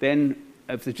heavily, then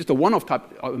if it's just a one-off type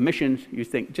of mission, you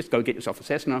think just go get yourself a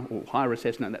Cessna or hire a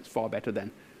Cessna. That's far better than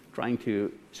trying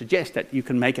to suggest that you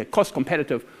can make a cost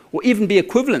competitive or even be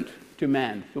equivalent to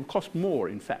manned. It will cost more,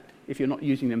 in fact, if you're not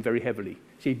using them very heavily.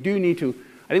 So you do need to,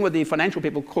 I think what the financial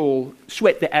people call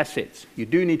sweat the assets. You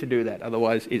do need to do that,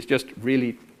 otherwise it's just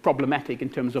really problematic in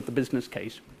terms of the business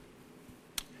case.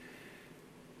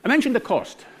 I mentioned the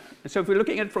cost. So if we're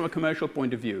looking at it from a commercial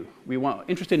point of view, we are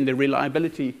interested in the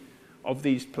reliability of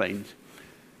these planes.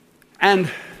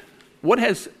 And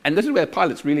this is where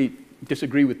pilots really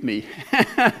disagree with me.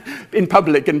 In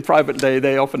public and private,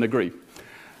 they often agree.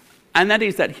 And that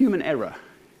is that human error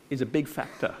is a big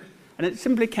factor. And it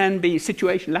simply can be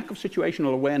lack of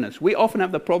situational awareness. We often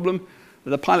have the problem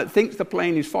that the pilot thinks the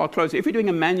plane is far closer. If you're doing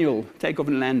a manual takeoff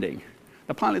and landing,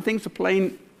 the pilot thinks the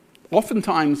plane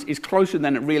oftentimes is closer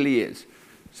than it really is.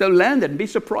 So land it and be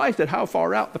surprised at how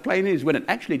far out the plane is when it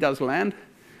actually does land.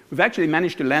 We've actually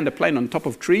managed to land a plane on top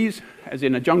of trees, as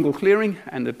in a jungle clearing,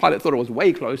 and the pilot thought it was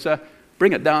way closer.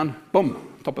 Bring it down,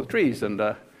 boom, top of the trees, and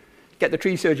get the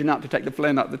tree surgeon out to take the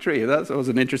plane up the tree. That was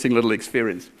an interesting little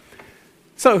experience.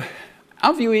 So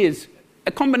our view is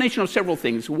a combination of several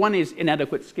things. One is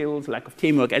inadequate skills, lack of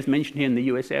teamwork, as mentioned here in the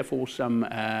US Air Force, some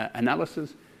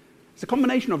analysis. It's a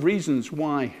combination of reasons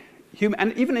why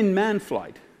and even in manned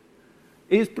flight,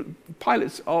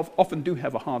 pilots often do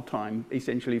have a hard time,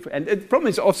 essentially. And the problem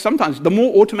is sometimes the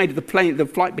more automated the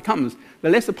flight becomes, the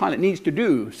less the pilot needs to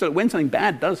do. So when something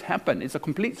bad does happen, it's a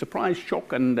complete surprise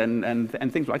shock and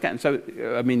things like that. And so,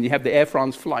 I mean, you have the Air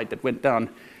France flight that went down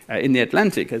in the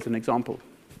Atlantic as an example.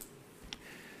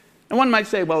 And one might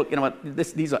say, well, you know what,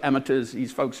 these are amateurs,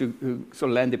 these folks who sort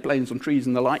of landed planes on trees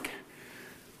and the like.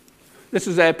 This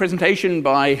is a presentation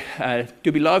by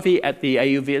Dubi Lavi at the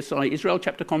AUVSI Israel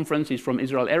chapter conference. He's from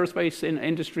Israel Aerospace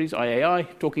Industries,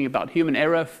 IAI, talking about human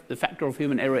error, the factor of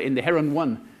human error in the Heron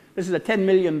 1. This is a $10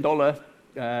 million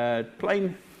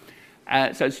plane,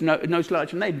 so it's no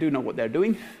slouch, and they do know what they're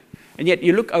doing. And yet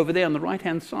you look over there on the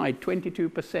right-hand side,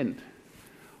 22%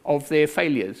 of their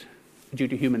failures due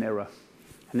to human error.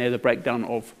 And they're the breakdown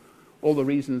of all the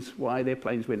reasons why their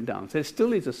planes went down. So there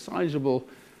still is a sizable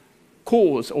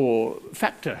cause or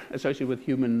factor associated with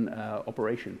human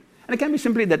operation. And it can be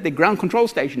simply that the ground control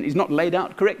station is not laid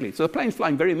out correctly. So the plane's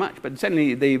flying very much, but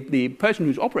suddenly the person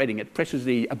who's operating it presses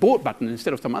the abort button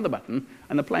instead of some other button,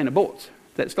 and the plane aborts.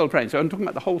 That's still a plane. So I'm talking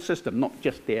about the whole system, not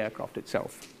just the aircraft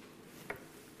itself.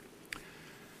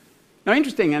 Now,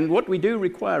 interesting, and what we do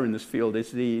require in this field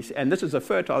is and this is a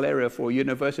fertile area for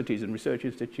universities and research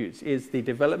institutes, is the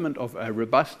development of a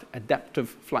robust adaptive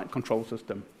flight control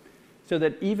system. So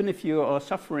that even if you are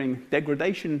suffering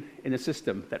degradation in a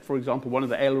system, that for example, one of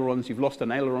the ailerons, you've lost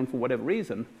an aileron for whatever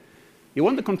reason, you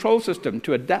want the control system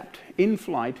to adapt in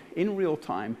flight, in real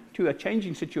time, to a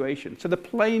changing situation. So the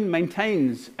plane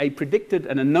maintains a predicted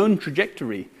and a known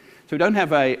trajectory. So we don't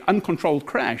have an uncontrolled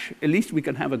crash. At least we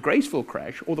can have a graceful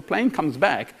crash, or the plane comes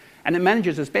back and it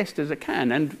manages as best as it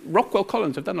can. And Rockwell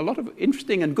Collins have done a lot of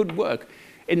interesting and good work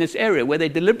in this area where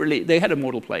they had a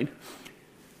model plane.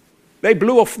 They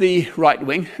blew off the right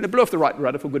wing, they blew off the right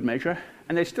rudder for good measure,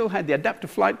 and they still had the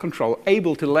adaptive flight control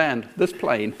able to land this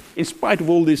plane in spite of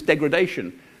all this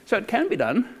degradation. So it can be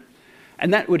done,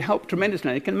 and that would help tremendously.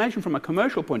 And you can imagine from a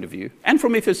commercial point of view, and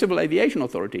from if a civil aviation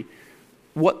authority,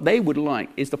 what they would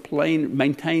like is the plane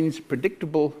maintains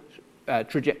predictable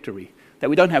trajectory,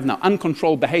 that we don't have now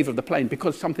uncontrolled behavior of the plane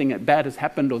because something bad has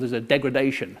happened or there's a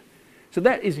degradation. So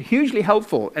that is hugely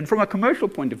helpful, and from a commercial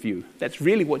point of view, that's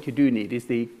really what you do need, is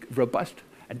the robust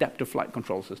adaptive flight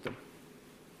control system.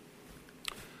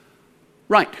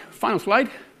 Right, final slide.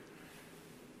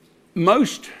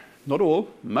 Most, not all,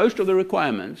 most of the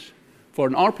requirements for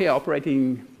an RPA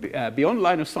operating beyond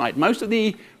line of sight, most of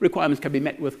the requirements can be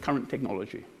met with current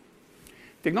technology.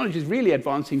 Technology is really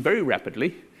advancing very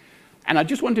rapidly, and I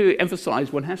just want to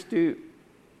emphasize one has to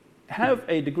have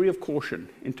a degree of caution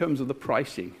in terms of the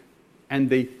pricing and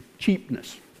the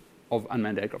cheapness of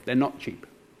unmanned aircraft. They're not cheap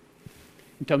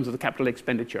in terms of the capital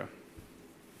expenditure.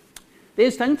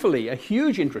 There's thankfully a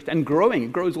huge interest, and growing,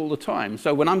 it grows all the time.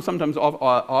 So when I'm sometimes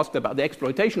asked about the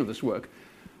exploitation of this work,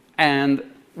 and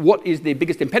what is the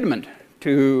biggest impediment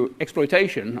to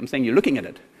exploitation, I'm saying you're looking at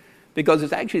it, because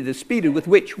it's actually the speed with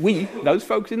which we, those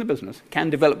folks in the business, can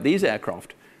develop these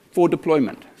aircraft for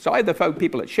deployment. So either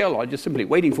people at Shell are just simply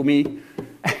waiting for me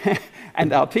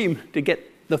and our team to get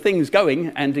the things going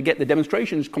and to get the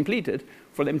demonstrations completed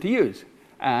for them to use.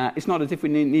 It's not as if we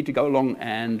need to go along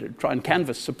and try and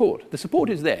canvass support. The support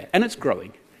is there, and it's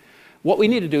growing. What we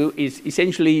need to do is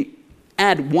essentially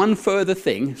add one further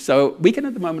thing. So we can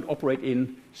at the moment operate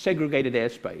in segregated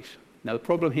airspace. Now the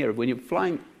problem here, when you're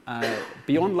flying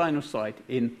beyond line of sight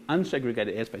in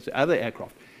unsegregated airspace, so other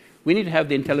aircraft, we need to have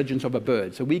the intelligence of a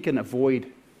bird, so we can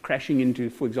avoid crashing into,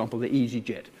 for example, the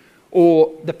EasyJet,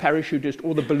 or the parachutist,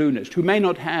 or the balloonist, who may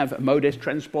not have a MODES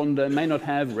transponder, may not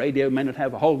have radio, may not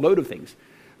have a whole load of things.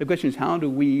 The question is, how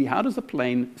does the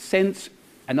plane sense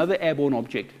another airborne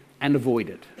object and avoid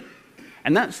it?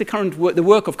 And that's the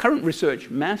work of current research,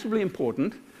 massively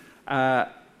important.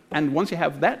 And once you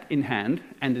have that in hand,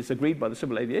 and it's agreed by the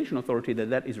Civil Aviation Authority that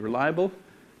that is reliable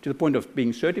to the point of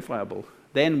being certifiable,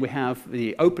 then we have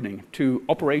the opening to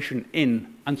operation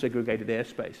in unsegregated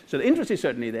airspace. So the interest is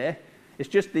certainly there. It's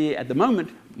just at the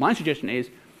moment, my suggestion is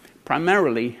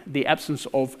primarily the absence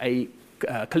of a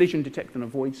collision detect and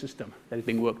avoid system that is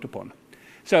being worked upon.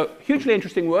 So hugely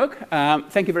interesting work.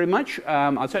 Thank you very much.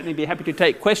 I'll certainly be happy to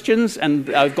take questions, and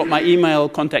I've got my email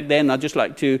contact there, and I'd just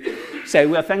like to say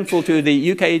we are thankful to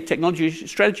the UK Technology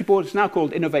Strategy Board, it's now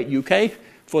called Innovate UK,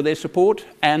 for their support,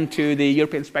 and to the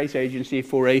European Space Agency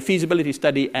for a feasibility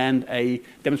study and a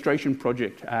demonstration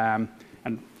project.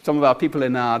 And some of our people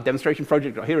in our demonstration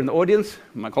project are here in the audience,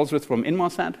 Mike Holsworth from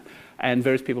Inmarsat, and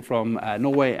various people from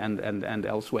Norway and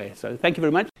elsewhere. So thank you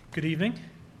very much. Good evening.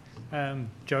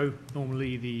 Joe,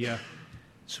 normally the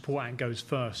support act goes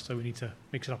first, so we need to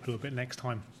mix it up a little bit next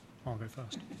time. I'll go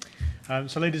first.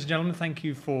 So ladies and gentlemen, thank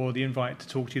you for the invite to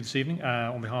talk to you this evening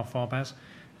on behalf of Farbaz.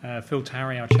 Phil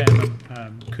Tarry, our chairman,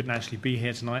 couldn't actually be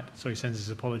here tonight, so he sends his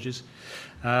apologies.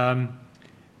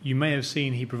 You may have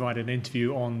seen he provided an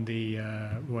interview on the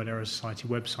Royal Aero Society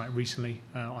website recently.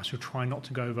 I shall try not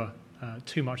to go over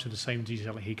too much of the same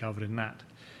detail that he covered in that.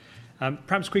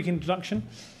 Perhaps a quick introduction.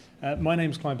 My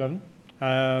name's Clive Bevan.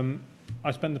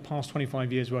 I spent the past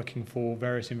 25 years working for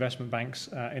various investment banks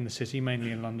in the city,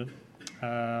 mainly in London.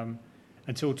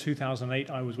 Until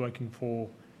 2008, I was working for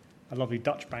a lovely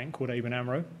Dutch bank called ABN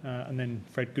AMRO, and then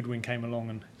Fred Goodwin came along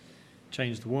and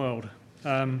changed the world.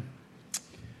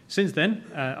 Since then,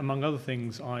 among other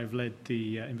things, I've led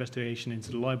the investigation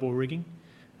into the LIBOR rigging,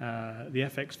 the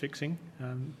FX fixing,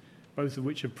 both of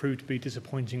which have proved to be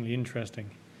disappointingly interesting.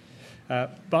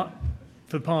 But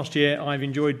for the past year, I've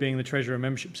enjoyed being the Treasurer and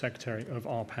Membership Secretary of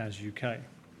RPAS UK.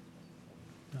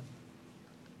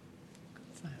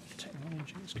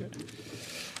 Technology is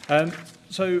good.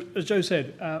 So, as Joe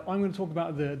said, I'm going to talk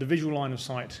about the visual line of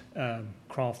sight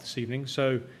craft this evening.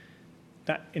 So,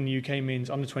 that in the UK means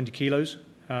under 20 kilos,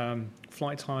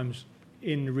 flight times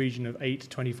in the region of 8 to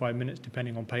 25 minutes,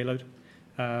 depending on payload,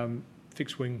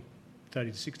 fixed wing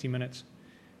 30 to 60 minutes.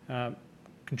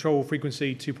 Control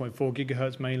frequency 2.4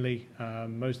 gigahertz mainly.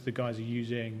 Most of the guys are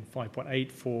using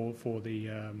 5.8 for the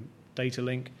data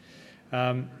link.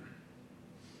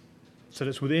 So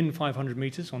that's within 500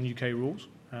 meters on UK rules,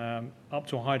 up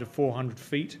to a height of 400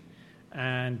 feet,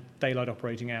 and daylight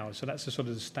operating hours. So that's the sort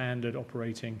of the standard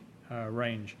operating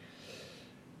range.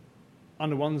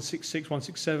 Under 166,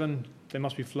 167, they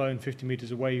must be flown 50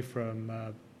 meters away from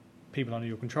people under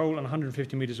your control and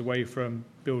 150 meters away from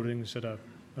buildings that are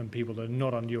and people that are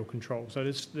not under your control. So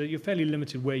you're fairly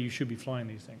limited where you should be flying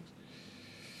these things.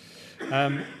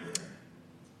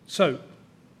 So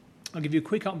I'll give you a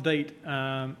quick update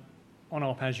on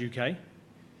RPAS UK.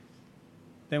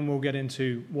 Then we'll get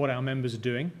into what our members are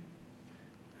doing.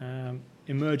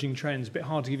 Emerging trends. A bit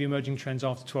hard to give you emerging trends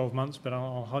after 12 months, but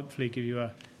I'll hopefully give you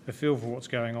a feel for what's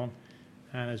going on.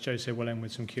 And as Joe said, we'll end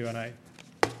with some Q&A.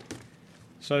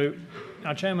 So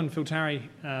our chairman, Phil Tarry,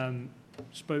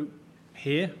 spoke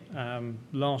here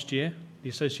last year. The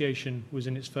association was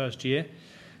in its first year,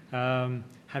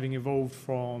 having evolved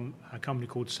from a company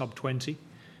called Sub20,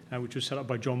 which was set up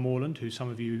by John Morland, who some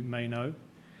of you may know.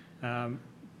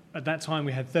 At that time,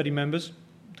 we had 30 members.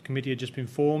 The committee had just been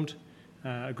formed,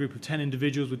 a group of 10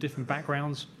 individuals with different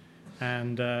backgrounds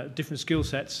and different skill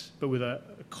sets, but with a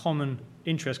common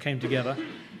interest came together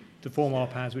to form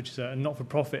RPAS, which is a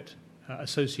not-for-profit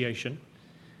association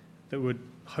that would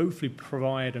hopefully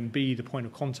provide and be the point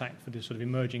of contact for this sort of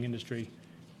emerging industry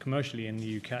commercially in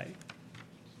the UK.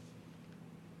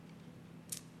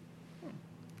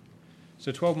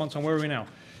 So 12 months on, where are we now?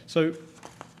 So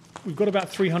we've got about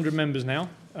 300 members now,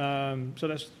 so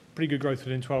that's pretty good growth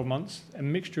within 12 months. A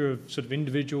mixture of sort of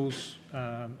individuals,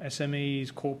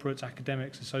 SMEs, corporates,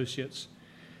 academics, associates.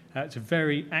 It's a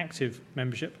very active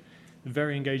membership,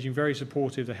 very engaging, very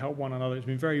supportive. They help one another. It's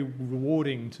been very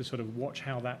rewarding to sort of watch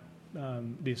how that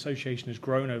the association has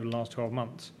grown over the last 12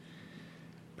 months.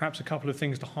 Perhaps a couple of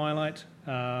things to highlight.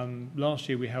 Last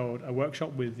year we held a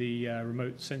workshop with the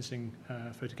Remote Sensing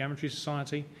Photogrammetry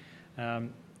Society.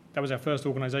 That was our first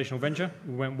organisational venture.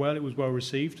 It went well, it was well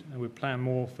received, and we plan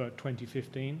more for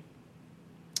 2015.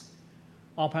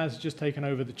 RPAS has just taken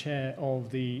over the chair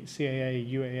of the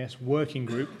CAA UAS working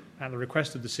group at the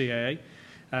request of the CAA.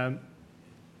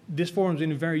 This forum has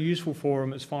been a very useful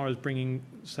forum as far as bringing,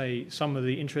 say, some of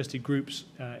the interested groups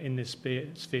in this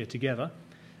sphere together.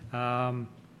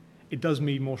 It does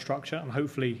need more structure, and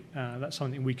hopefully that's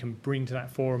something we can bring to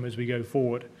that forum as we go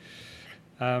forward.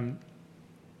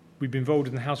 We've been involved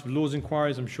in the House of Lords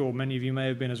inquiries. I'm sure many of you may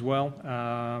have been as well.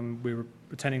 We're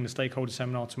attending the stakeholder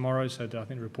seminar tomorrow, so I think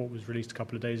the report was released a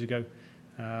couple of days ago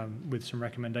with some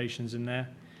recommendations in there.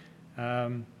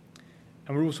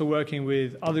 And we're also working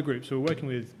with other groups. So we're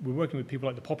working with people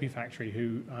like the Poppy Factory,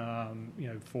 who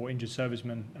for injured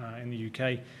servicemen in the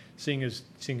UK, seeing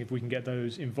if we can get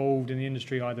those involved in the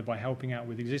industry, either by helping out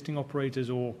with existing operators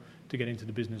or to get into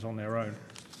the business on their own.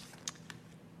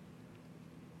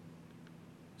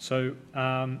 So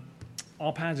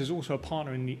RPAS is also a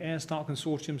partner in the AirStart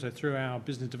Consortium. So through our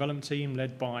business development team,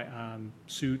 led by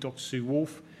Dr. Sue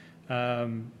Wolf.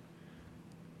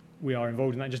 We are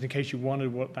involved in that. Just in case you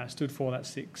wondered what that stood for,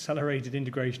 that's the Accelerated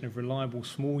Integration of Reliable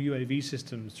Small UAV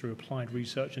Systems through Applied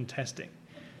Research and Testing.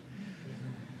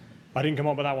 I didn't come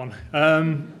up with that one.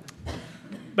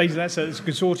 Basically, that's a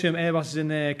consortium. Airbus is in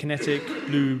there, Kinetic,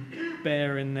 Blue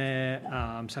Bear in there,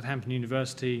 Southampton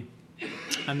University,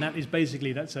 and that is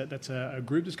basically that's a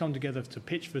group that's come together to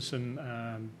pitch for some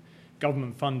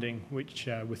government funding, which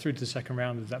we're through to the second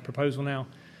round of that proposal now.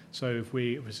 So if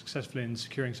we're successful in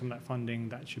securing some of that funding,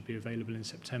 that should be available in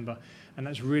September. And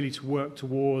that's really to work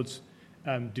towards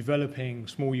developing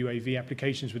small UAV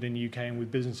applications within the UK and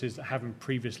with businesses that haven't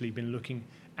previously been looking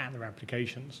at their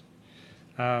applications.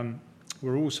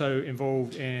 We're also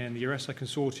involved in the EURESA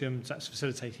consortium. That's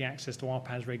facilitating access to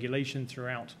RPAS regulation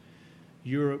throughout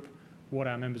Europe. What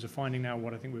our members are finding now,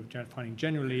 what I think we're finding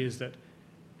generally, is that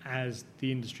as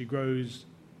the industry grows,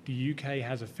 the UK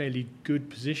has a fairly good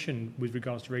position with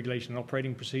regards to regulation and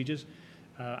operating procedures.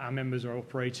 Our members are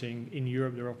operating in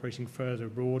Europe, they're operating further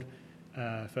abroad,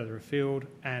 further afield,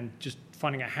 and just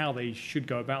finding out how they should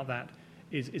go about that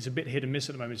is a bit hit and miss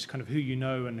at the moment. It's kind of who you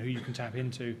know and who you can tap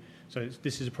into. So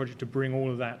this is a project to bring all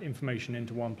of that information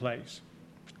into one place.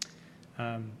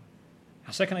 Our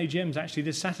second AGM is actually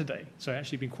this Saturday, so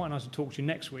actually been quite nice to talk to you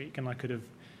next week, and I could have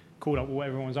called up what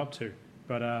everyone's up to.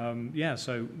 But yeah,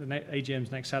 so the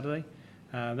AGM's next Saturday.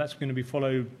 That's going to be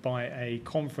followed by a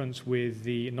conference with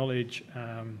the Knowledge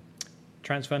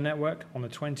Transfer Network on the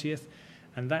 20th,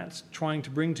 and that's trying to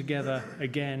bring together,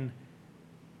 again,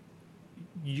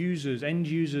 end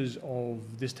users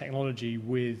of this technology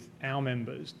with our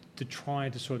members to try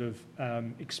to sort of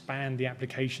expand the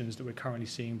applications that we're currently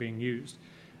seeing being used.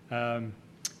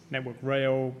 Network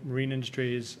Rail, Marine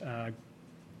Industries,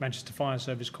 Manchester Fire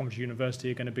Service, Coventry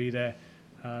University are going to be there.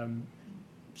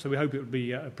 So we hope it will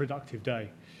be a productive day.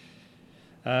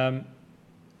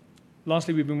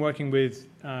 Lastly, we've been working with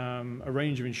a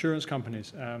range of insurance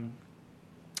companies.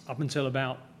 Up until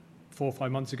about 4 or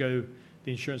 5 months ago,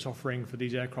 the insurance offering for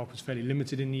these aircraft was fairly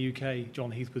limited in the UK.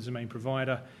 John Heath was the main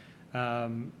provider.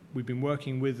 We've been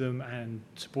working with them and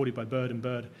supported by Bird and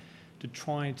Bird to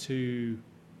try to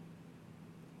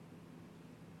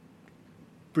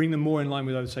bring them more in line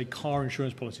with, I would say, car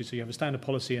insurance policy. So you have a standard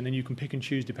policy, and then you can pick and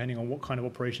choose depending on what kind of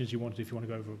operations you want to do. If you want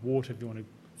to go over water, if you want to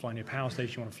fly near a power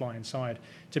station, you want to fly inside.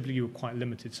 Typically, you're quite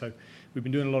limited. So we've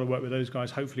been doing a lot of work with those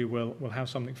guys. Hopefully, we'll have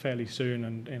something fairly soon,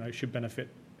 and it should benefit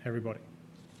everybody.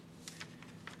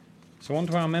 So on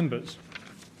to our members.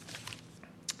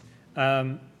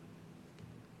 As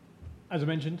I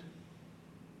mentioned,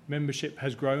 membership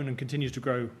has grown and continues to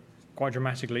grow quite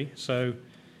dramatically. So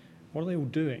what are they all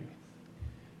doing?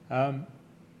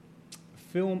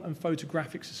 Film and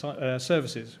photographic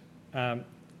services.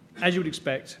 As you would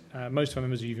expect, most of our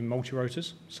members are using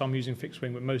multi-rotors, some using fixed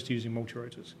wing, but most are using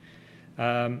multi-rotors.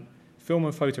 Film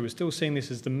and photo, we're still seeing this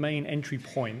as the main entry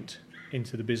point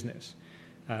into the business.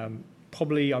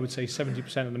 Probably, I would say,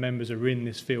 70% of the members are in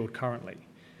this field currently.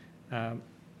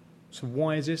 So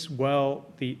why is this? Well,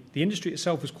 the industry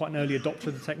itself was quite an early adopter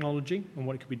of the technology and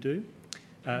what it could do.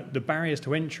 The barriers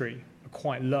to entry are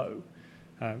quite low.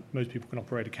 Most people can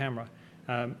operate a camera.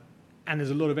 And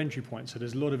there's a lot of entry points. So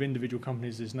there's a lot of individual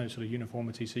companies. There's no sort of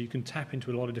uniformity. So you can tap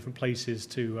into a lot of different places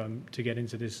to get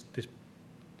into this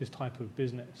type of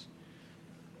business.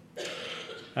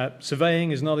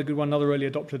 Surveying is another good one, another early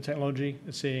adopter of technology.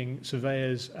 We're seeing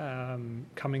surveyors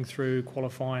coming through,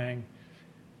 qualifying,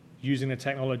 using the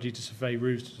technology to survey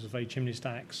roofs, to survey chimney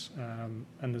stacks,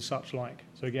 and the such like.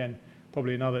 So again,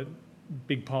 probably another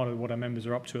big part of what our members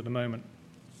are up to at the moment.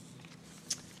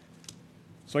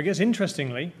 So I guess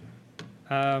interestingly,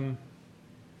 there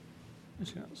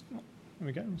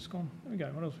we go, it's gone. There we go,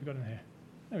 what else have we got in here?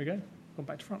 There we go, gone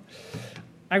back to front.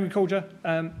 Agriculture.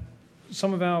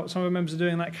 Some of our members are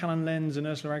doing that. Callan Lenz and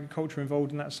Ursula Agriculture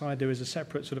involved in that side. There is a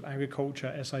separate sort of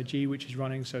agriculture SIG which is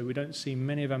running, so we don't see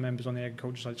many of our members on the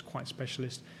agriculture side. It's quite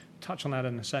specialist. Touch on that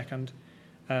in a second.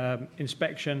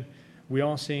 Inspection, we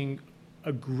are seeing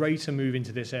a greater move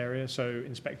into this area, so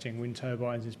inspecting wind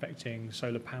turbines, inspecting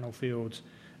solar panel fields,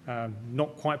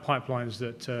 not quite pipelines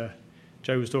that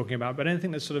Joe was talking about, but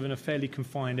anything that's sort of in a fairly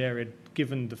confined area,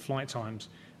 given the flight times,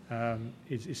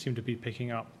 it seemed to be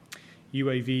picking up.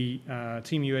 UAV,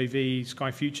 Team UAV,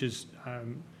 Sky Futures,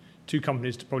 2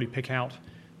 companies to probably pick out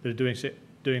that are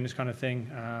doing this kind of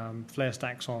thing. Flare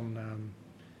stacks on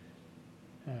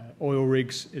oil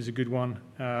rigs is a good one.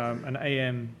 And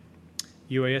AM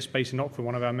UAS based in Oxford,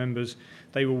 one of our members,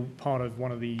 they were part of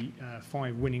one of the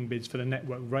 5 winning bids for the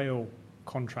Network Rail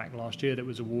contract last year that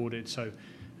was awarded. So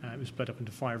it was split up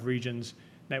into 5 regions.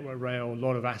 Network Rail, a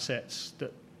lot of assets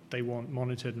that they want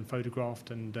monitored and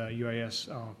photographed, and UAS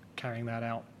are carrying that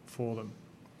out for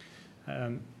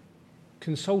them.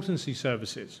 Consultancy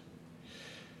services.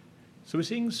 So we're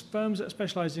seeing firms that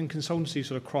specialize in consultancy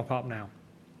sort of crop up now,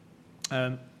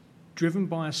 driven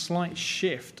by a slight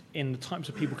shift in the types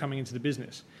of people coming into the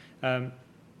business. If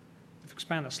we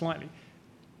expand that slightly,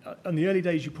 in the early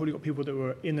days you probably got people that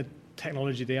were in the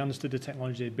technology, they understood the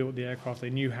technology, they built the aircraft, they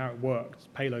knew how it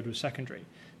worked, payload was secondary.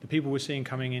 The people we're seeing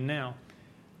coming in now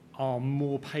are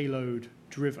more payload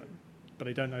driven, but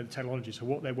they don't know the technology. So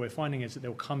what we're finding is that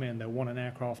they'll come in, they'll want an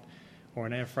aircraft or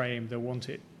an airframe, they'll want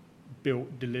it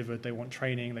built, delivered, they want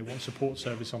training, they want support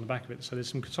service on the back of it. So there's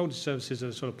some consultancy services that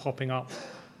are sort of popping up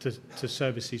to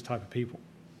service these type of people.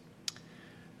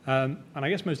 And I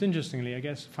guess most interestingly,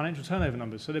 financial turnover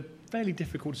numbers. So they're fairly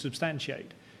difficult to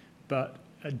substantiate, but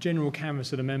a general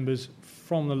canvas of the members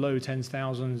from the low tens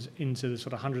thousands into the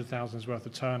sort of 100,000s worth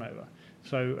of turnover.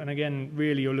 So, and again,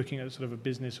 really you're looking at sort of a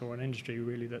business or an industry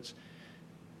really that's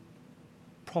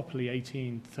properly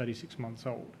 18 to 36 months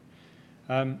old.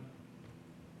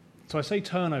 So I say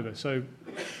turnover, so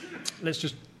let's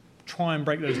just try and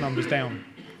break those numbers down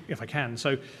if I can.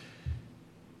 So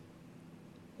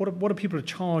what are people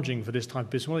charging for this type of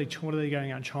business? What are they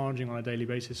going out charging on a daily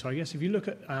basis? So I guess if you look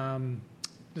at,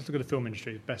 let's look at the film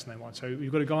industry, best known one. So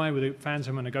you've got a guy with a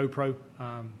Phantom and a GoPro.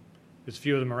 There's a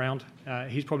few of them around.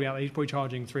 He's probably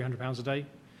charging £300 a day.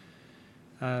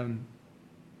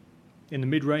 In the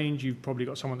mid-range, you've probably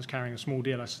got someone that's carrying a small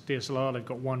DSLR. They've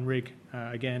got one rig,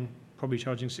 again, probably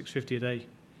charging $650 a day.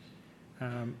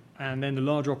 And then the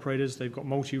larger operators, they've got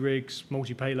multi-rigs,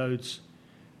 multi-payloads,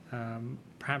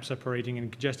 perhaps operating in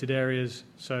congested areas.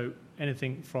 So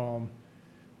anything from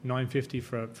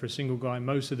 $950 for a single guy.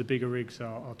 Most of the bigger rigs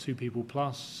are 2 people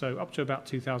plus, so up to about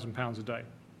 £2,000 a day.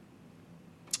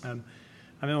 And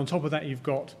then on top of that, you've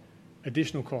got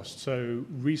additional costs. So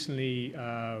recently,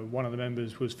 one of the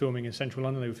members was filming in central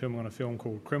London. They were filming on a film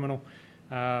called Criminal.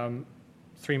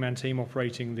 3-man team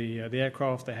operating the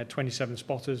aircraft. They had 27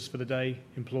 spotters for the day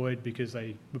employed because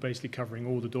they were basically covering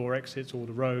all the door exits, all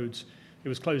the roads. It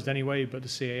was closed anyway, but the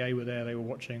CAA were there, they were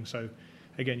watching. So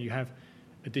again, you have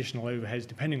additional overheads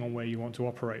depending on where you want to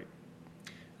operate.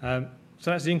 So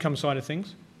that's the income side of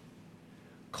things.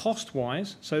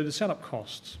 Cost-wise, so the setup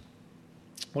costs.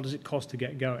 What does it cost to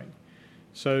get going?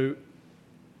 So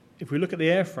if we look at the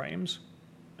airframes,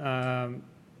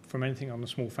 from anything on a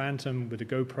small Phantom with a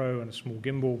GoPro and a small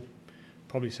gimbal,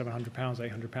 probably £700,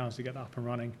 £800 to get up and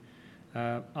running,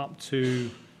 up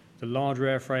to the larger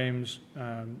airframes,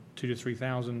 2,000 to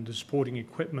 3,000, the supporting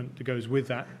equipment that goes with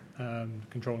that,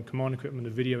 control and command equipment, the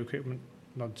video equipment,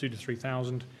 another 2,000 to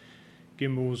 3,000,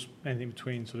 gimbals, anything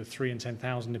between sort of 3,000 and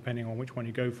 10,000, depending on which one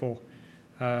you go for.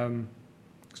 So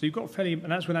you've got fairly,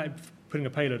 and that's without putting a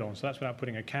payload on. So that's without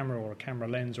putting a camera or a camera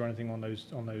lens or anything on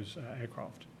those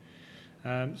aircraft.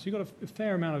 So you've got a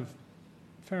fair amount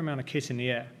of kit in the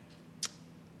air.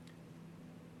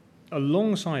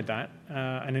 Alongside that,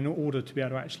 and in order to be able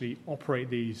to actually operate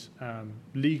these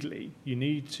legally, you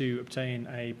need to obtain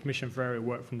a permission for aerial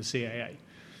work from the CAA.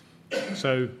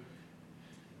 So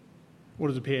what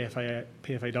does the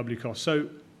PFAW cost? So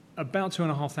about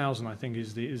 2,500, I think,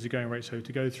 is the going rate. So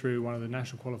to go through one of the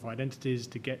national qualified entities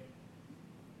to get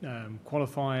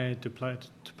qualified, to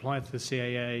apply to the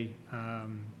CAA,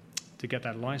 to get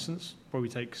that license, probably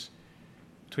takes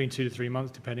between 2 to 3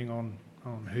 months, depending on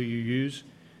who you use.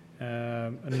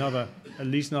 At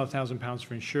least another £1,000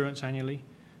 for insurance annually.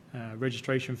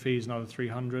 Registration fees another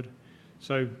 300.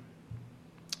 So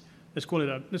let's call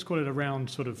it around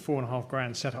sort of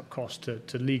 $4,500 setup cost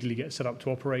to legally get set up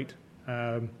to operate.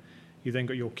 You then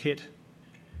got your kit,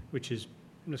 which is,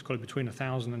 let's call it between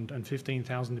 1,000 and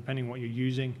 15,000, depending on what you're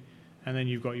using, and then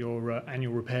you've got your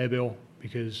annual repair bill,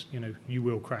 because you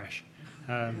will crash.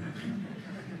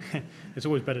 It's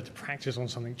always better to practice on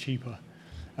something cheaper,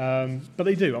 but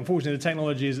they do. Unfortunately, the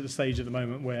technology is at the stage at the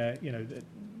moment where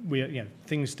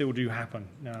things still do happen.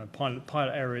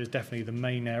 Pilot error is definitely the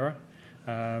main error,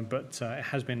 but it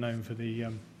has been known for the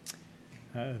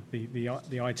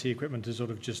IT equipment to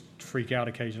sort of just freak out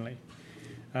occasionally.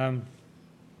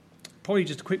 Probably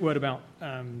just a quick word about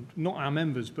not our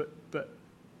members, but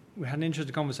we had an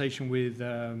interesting conversation with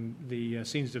the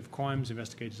scenes of crimes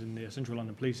investigators in the Central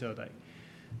London Police the other day.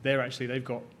 They've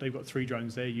got 3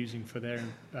 drones they're using for their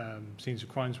scenes of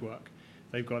crimes work.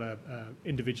 They've got a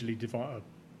individually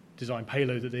designed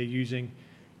payload that they're using.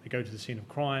 They go to the scene of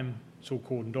crime. It's all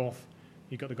cordoned off.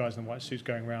 You've got the guys in the white suits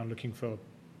going around looking for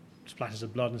splatters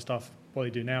of blood and stuff. What they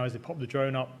do now is they pop the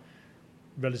drone up,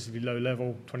 relatively low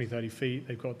level, 20, 30 feet.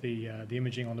 They've got the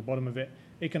imaging on the bottom of it.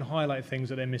 It can highlight things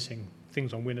that they're missing,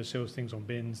 things on windowsills, things on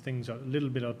bins, things a little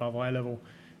bit above eye level.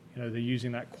 They're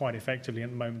using that quite effectively at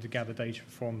the moment to gather data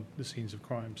from the scenes of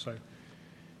crime. So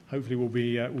hopefully we'll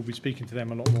be speaking to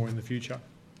them a lot more in the future.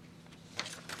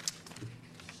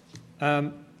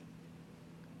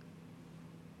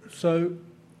 So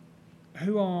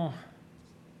who are...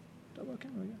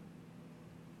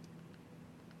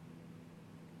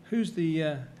 Who's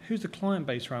the client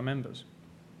base for our members?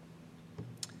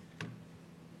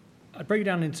 I break it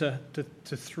down into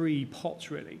 3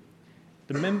 pots, really.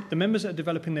 The members that are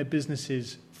developing their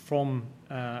businesses from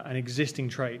an existing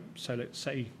trade, so let's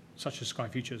say such as Sky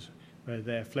Futures, where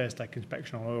they're flare stack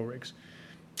inspection on oil rigs,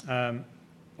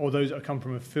 or those that have come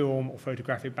from a film or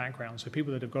photographic background, so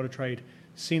people that have got a trade,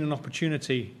 seen an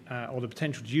opportunity or the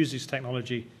potential to use this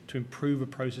technology to improve a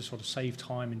process or to save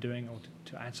time in doing or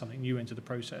to add something new into the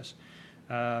process.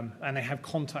 And they have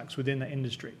contacts within the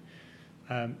industry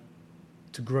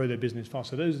to grow their business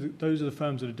faster. Those are the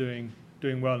firms that are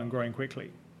doing well and growing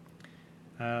quickly.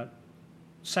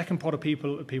 Second pot of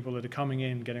people that are coming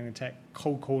in, getting the tech,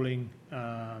 cold calling,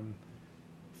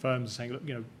 firms saying, look,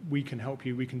 we can help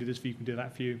you, we can do this for you, we can do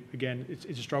that for you. Again, it's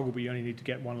a struggle, but you only need to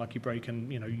get one lucky break,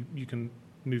 and you can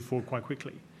move forward quite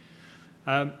quickly.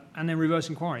 And then reverse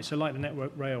inquiry. So like the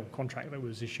Network Rail contract that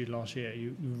was issued last year,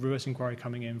 reverse inquiry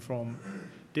coming in from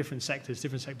different sectors.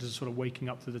 Different sectors are sort of waking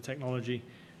up to the technology,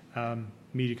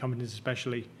 media companies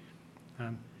especially.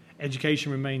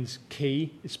 Education remains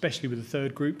key, especially with the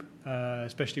third group,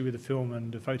 especially with the film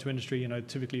and the photo industry.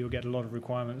 Typically you'll get a lot of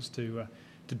requirements to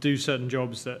do certain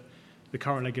jobs that the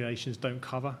current regulations don't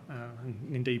cover,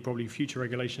 and indeed probably future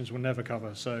regulations will never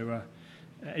cover. So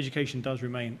education does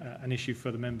remain an issue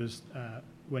for the members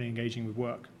when engaging with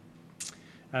work.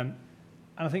 And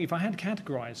I think if I had to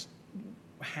categorise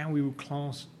how we would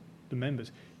class the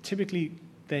members, typically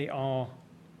they're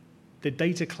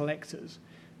data collectors.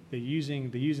 They're using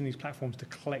these platforms to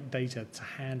collect data to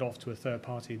hand off to a third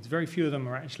party. Very few of them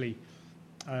are actually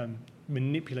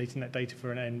manipulating that data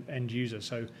for an end user.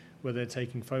 So where they're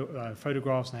taking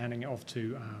photographs and handing it off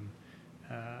to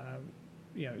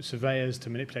surveyors to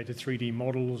manipulate the 3D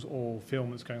models, or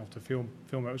film that's going off to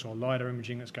filmworks, or LiDAR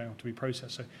imaging that's going off to be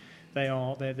processed. So they're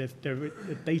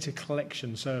a data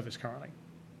collection service currently.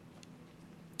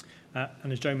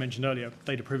 And as Joe mentioned earlier,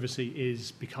 data privacy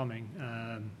is becoming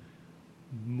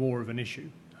more of an issue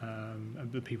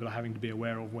that people are having to be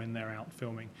aware of when they're out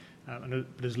filming.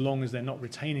 But as long as they're not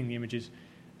retaining the images,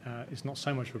 it's not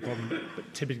so much of a problem.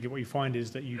 But typically what you find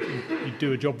is that you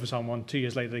do a job for someone, 2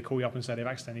 years later they call you up and say they've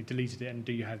accidentally deleted it, and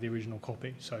do you have the original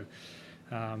copy? So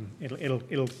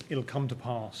it'll come to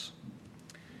pass.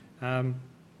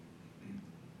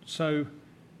 So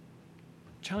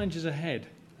challenges ahead.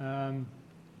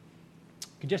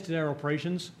 Congested air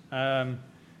operations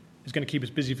is going to keep us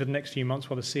busy for the next few months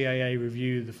while the CAA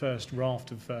review the first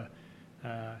raft of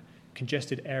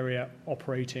congested area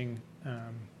operating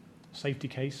safety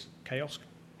case, KAOSC,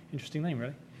 interesting name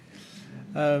really,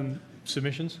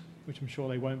 submissions, which I'm sure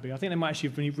they won't be. I think they might actually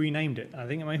have renamed it. I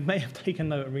think they may have taken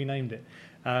note and renamed it.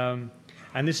 And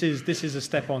this is a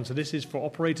step on. So this is for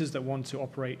operators that want to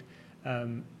operate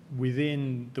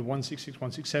within the 166,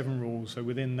 167 rules, so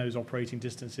within those operating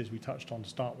distances we touched on to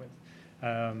start with.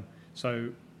 So,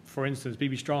 for instance,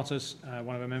 BB Stratus,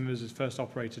 one of our members, is first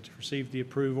operator to receive the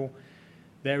approval.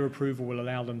 Their approval will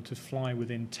allow them to fly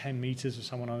within 10 metres of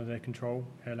someone under their control.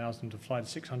 It allows them to fly to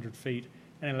 600 feet,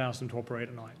 and it allows them to operate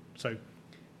at night. So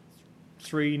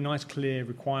 3 nice clear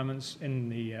requirements in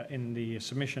the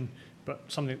submission, but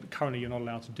something that currently you're not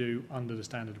allowed to do under the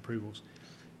standard approvals.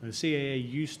 The CAA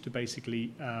used to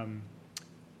basically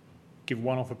give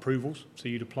one-off approvals, so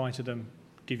you'd apply to them,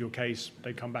 give your case,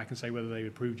 they'd come back and say whether they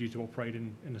approved you to operate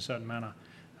in a certain manner.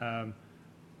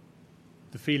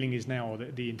 The feeling is now, or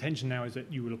the intention now, is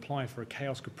that you will apply for a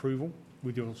KAOSC approval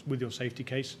with your safety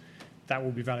case. That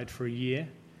will be valid for a year,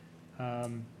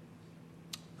 and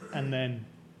then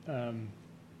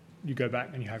you go back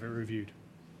and you have it reviewed.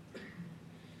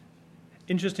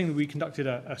 Interestingly, we conducted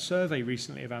a survey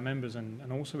recently of our members,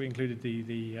 and also we included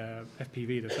the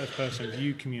FPV, the first person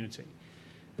view community.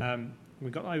 We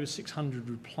got over 600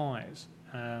 replies,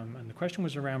 and the question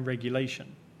was around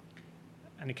regulation.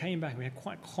 And it came back, we had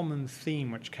quite a common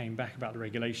theme which came back about the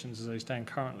regulations as they stand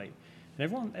currently.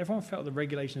 And everyone felt the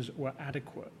regulations were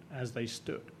adequate as they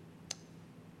stood.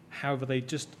 However, they're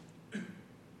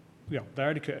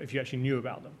adequate if you actually knew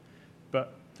about them,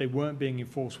 but they weren't being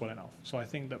enforced well enough. So I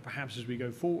think that perhaps as we go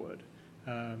forward,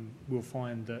 we'll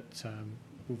find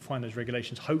those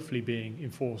regulations hopefully being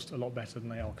enforced a lot better than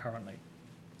they are currently.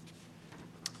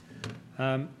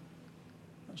 As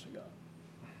we go.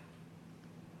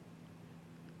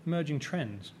 Emerging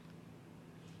trends.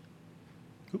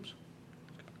 Oops.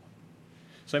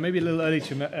 So maybe a little early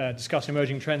to discuss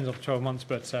emerging trends after 12 months,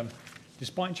 but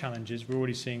despite challenges, we're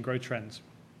already seeing growth trends.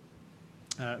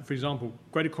 For example,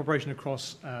 greater cooperation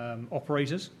across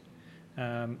operators.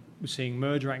 We're seeing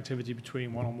merger activity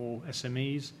between one or more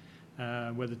SMEs,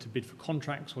 whether to bid for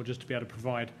contracts or just to be able to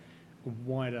provide a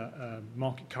wider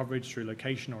market coverage through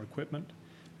location or equipment.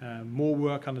 More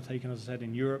work undertaken, as I said,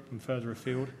 in Europe and further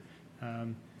afield.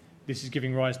 This is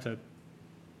giving rise to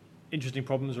interesting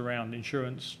problems around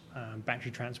insurance, battery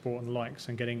transport and the likes,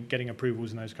 and getting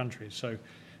approvals in those countries. So,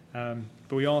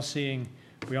 but we are seeing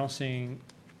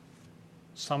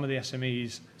some of the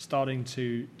SMEs starting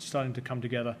to come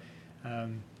together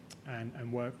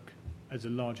and work as a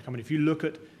larger company. If you look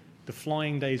at the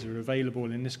flying days that are available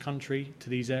in this country to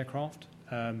these aircraft,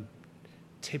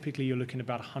 typically you're looking at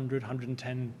about 100,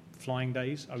 110 flying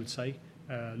days, I would say,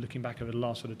 looking back over the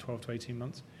last sort of 12 to 18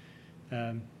 months.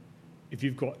 If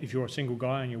you're a single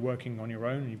guy and you're working on your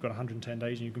own and you've got 110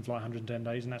 days and you can fly 110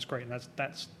 days, and that's great, and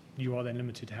that's you are then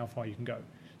limited to how far you can go.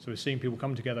 So we're seeing people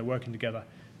come together, working together,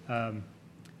 And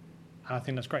I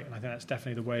think that's great, and I think that's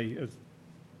definitely the way of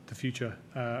the future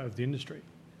of the industry.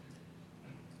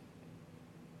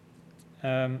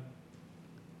 Emerging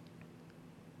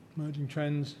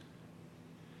trends.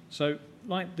 So,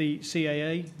 like the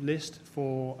CAA list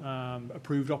for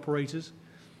approved operators,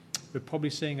 we're probably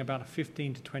seeing about a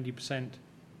 15 to 20%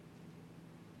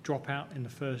 dropout in the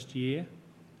first year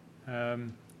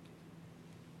from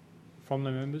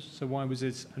the members. So why was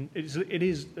this? And it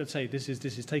is. Let's say this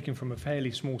is taken from a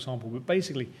fairly small sample, but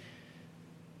basically,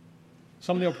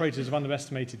 some of the operators have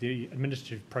underestimated the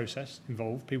administrative process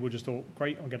involved. People just thought,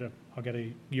 great, I'll get a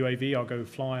UAV, I'll go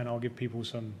fly, and I'll give people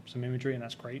some imagery, and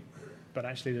that's great. But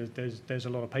actually, there's a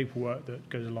lot of paperwork that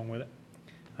goes along with it.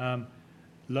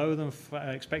 Lower than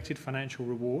expected financial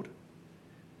reward.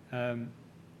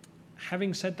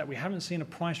 Having said that, we haven't seen a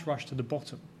price rush to the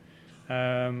bottom.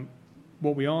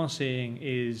 What we are seeing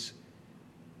is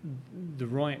the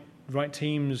right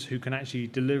teams who can actually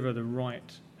deliver the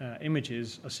right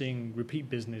images are seeing repeat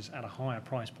business at a higher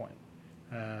price point.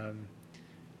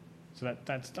 So I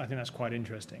think that's quite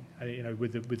interesting.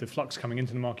 With the flux coming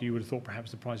into the market, you would have thought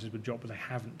perhaps the prices would drop, but they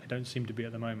haven't. They don't seem to be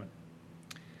at the moment.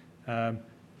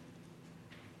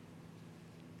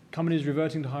 Companies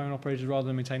reverting to hiring operators rather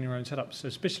than maintaining their own setups. So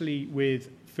especially with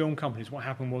film companies, what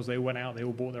happened was they went out, they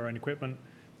all bought their own equipment.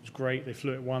 It was great. They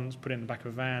flew it once, put it in the back of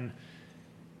a van,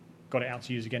 got it out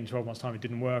to use again in 12 months' time. It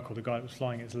didn't work, or the guy that was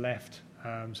flying it's left.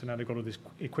 So now they've got all this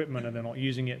equipment and they're not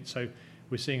using it. So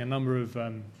we're seeing a number of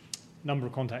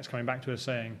contacts coming back to us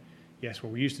saying, yes,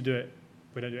 well, we used to do it,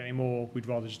 we don't do it anymore. We'd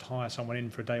rather just hire someone in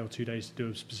for a day or 2 days to do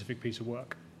a specific piece of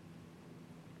work.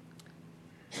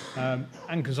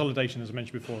 And consolidation, as I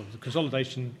mentioned before. The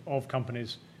consolidation of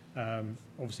companies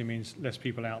obviously means less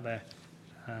people out there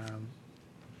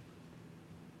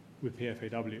with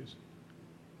PFAWs.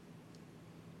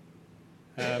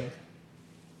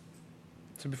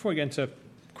 So before we get into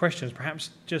questions, perhaps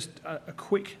just a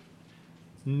quick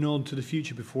nod to the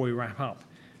future before we wrap up.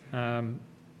 I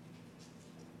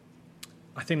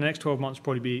think the next 12 months will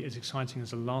probably be as exciting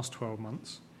as the last 12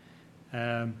 months.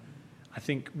 I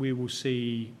think we will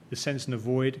see the sense and the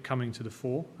void coming to the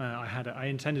fore. I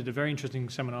attended a very interesting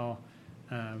seminar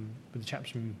with the chaps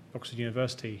from Oxford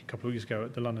University a couple of weeks ago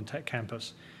at the London Tech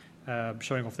campus,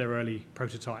 showing off their early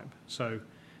prototype. So,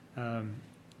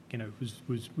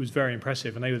 was very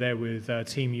impressive, and they were there with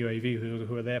Team UAV,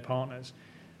 who are their partners,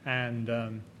 and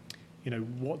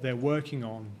what they're working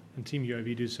on. And Team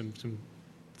UAV do some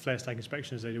flare stack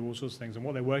inspections. They do all sorts of things, and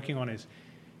what they're working on is,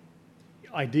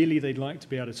 ideally, they'd like to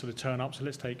be able to sort of turn up. So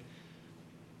let's take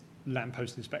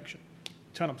lamppost inspection.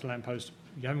 Turn up to the lamppost.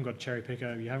 You haven't got a cherry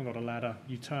picker. You haven't got a ladder.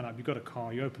 You turn up. You've got a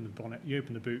car. You open the bonnet. You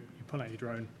open the boot. You pull out your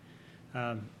drone.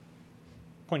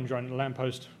 Point your drone at the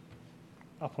lamppost.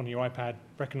 Up on your iPad.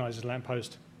 Recognises the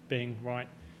lamppost being right.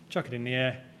 Chuck it in the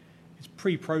air. It's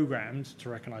pre-programmed to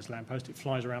recognise the lamppost. It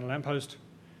flies around the lamppost.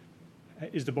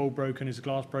 Is the bulb broken? Is the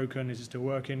glass broken? Is it still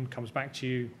working? Comes back to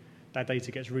you. That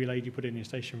data gets relayed, you put it in your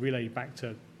station, relayed back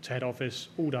to head office,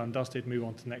 all done, dusted, move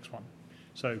on to the next one.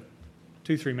 So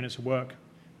 2-3 minutes of work,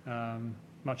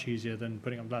 much easier than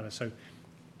putting up the ladder. So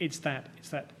it's that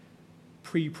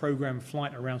pre-programmed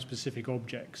flight around specific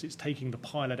objects. It's taking the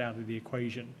pilot out of the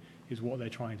equation is what they're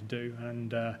trying to do.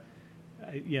 And, they're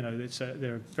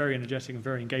a very energetic and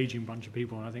very engaging bunch of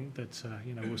people, and I think that,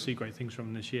 we'll see great things from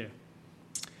them this year.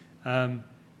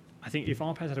 I think if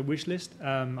RPAS had a wish list,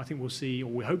 I think we'll see, or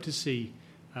we hope to see,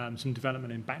 some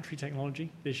development in battery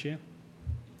technology this year.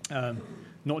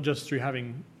 Not just through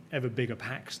having ever bigger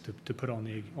packs to put on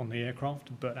the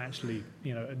aircraft, but actually,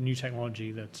 a new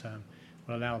technology that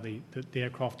will allow the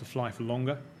aircraft to fly for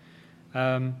longer.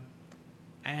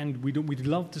 And we'd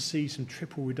love to see some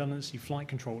triple redundancy flight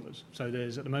controllers. So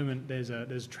at the moment there's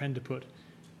a trend to put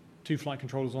 2 flight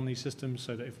controllers on these systems,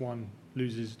 so that if one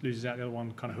loses out, the other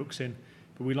one kind of hooks in.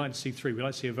 But we'd like to see 3. We'd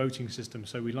like to see a voting system.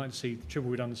 So we'd like to see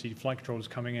triple redundancy flight controllers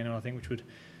coming in, and I think which would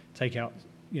take out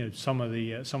some of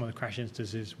the crash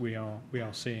instances we are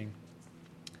seeing.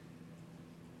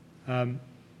 So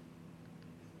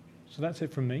that's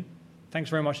it from me. Thanks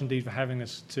very much indeed for having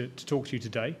us to talk to you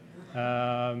today.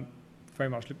 Very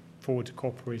much look forward to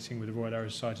cooperating with the Royal Aero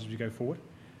Society as we go forward.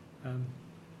 I'm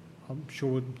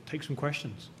sure we'll take some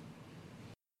questions.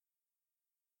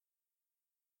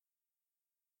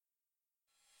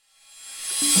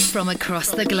 From across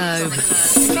the globe,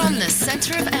 from the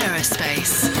centre of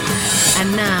aerospace.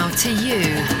 And now to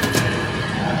you.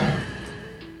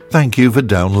 Thank you for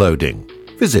downloading.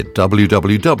 Visit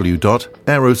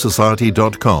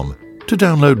www.aerosociety.com to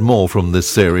download more from this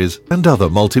series and other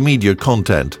multimedia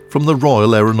content from the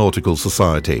Royal Aeronautical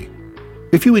Society.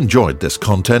 If you enjoyed this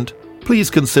content, please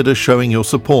consider showing your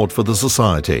support for the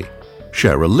Society.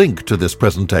 Share a link to this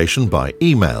presentation by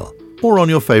email or on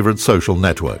your favourite social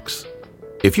networks.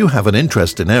 If you have an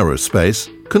interest in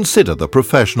aerospace, consider the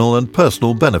professional and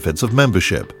personal benefits of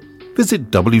membership.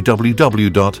 Visit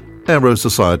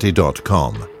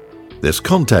www.aerosociety.com. This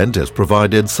content is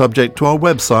provided subject to our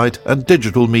website and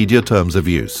digital media terms of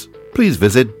use. Please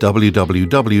visit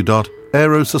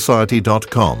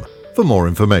www.aerosociety.com for more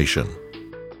information.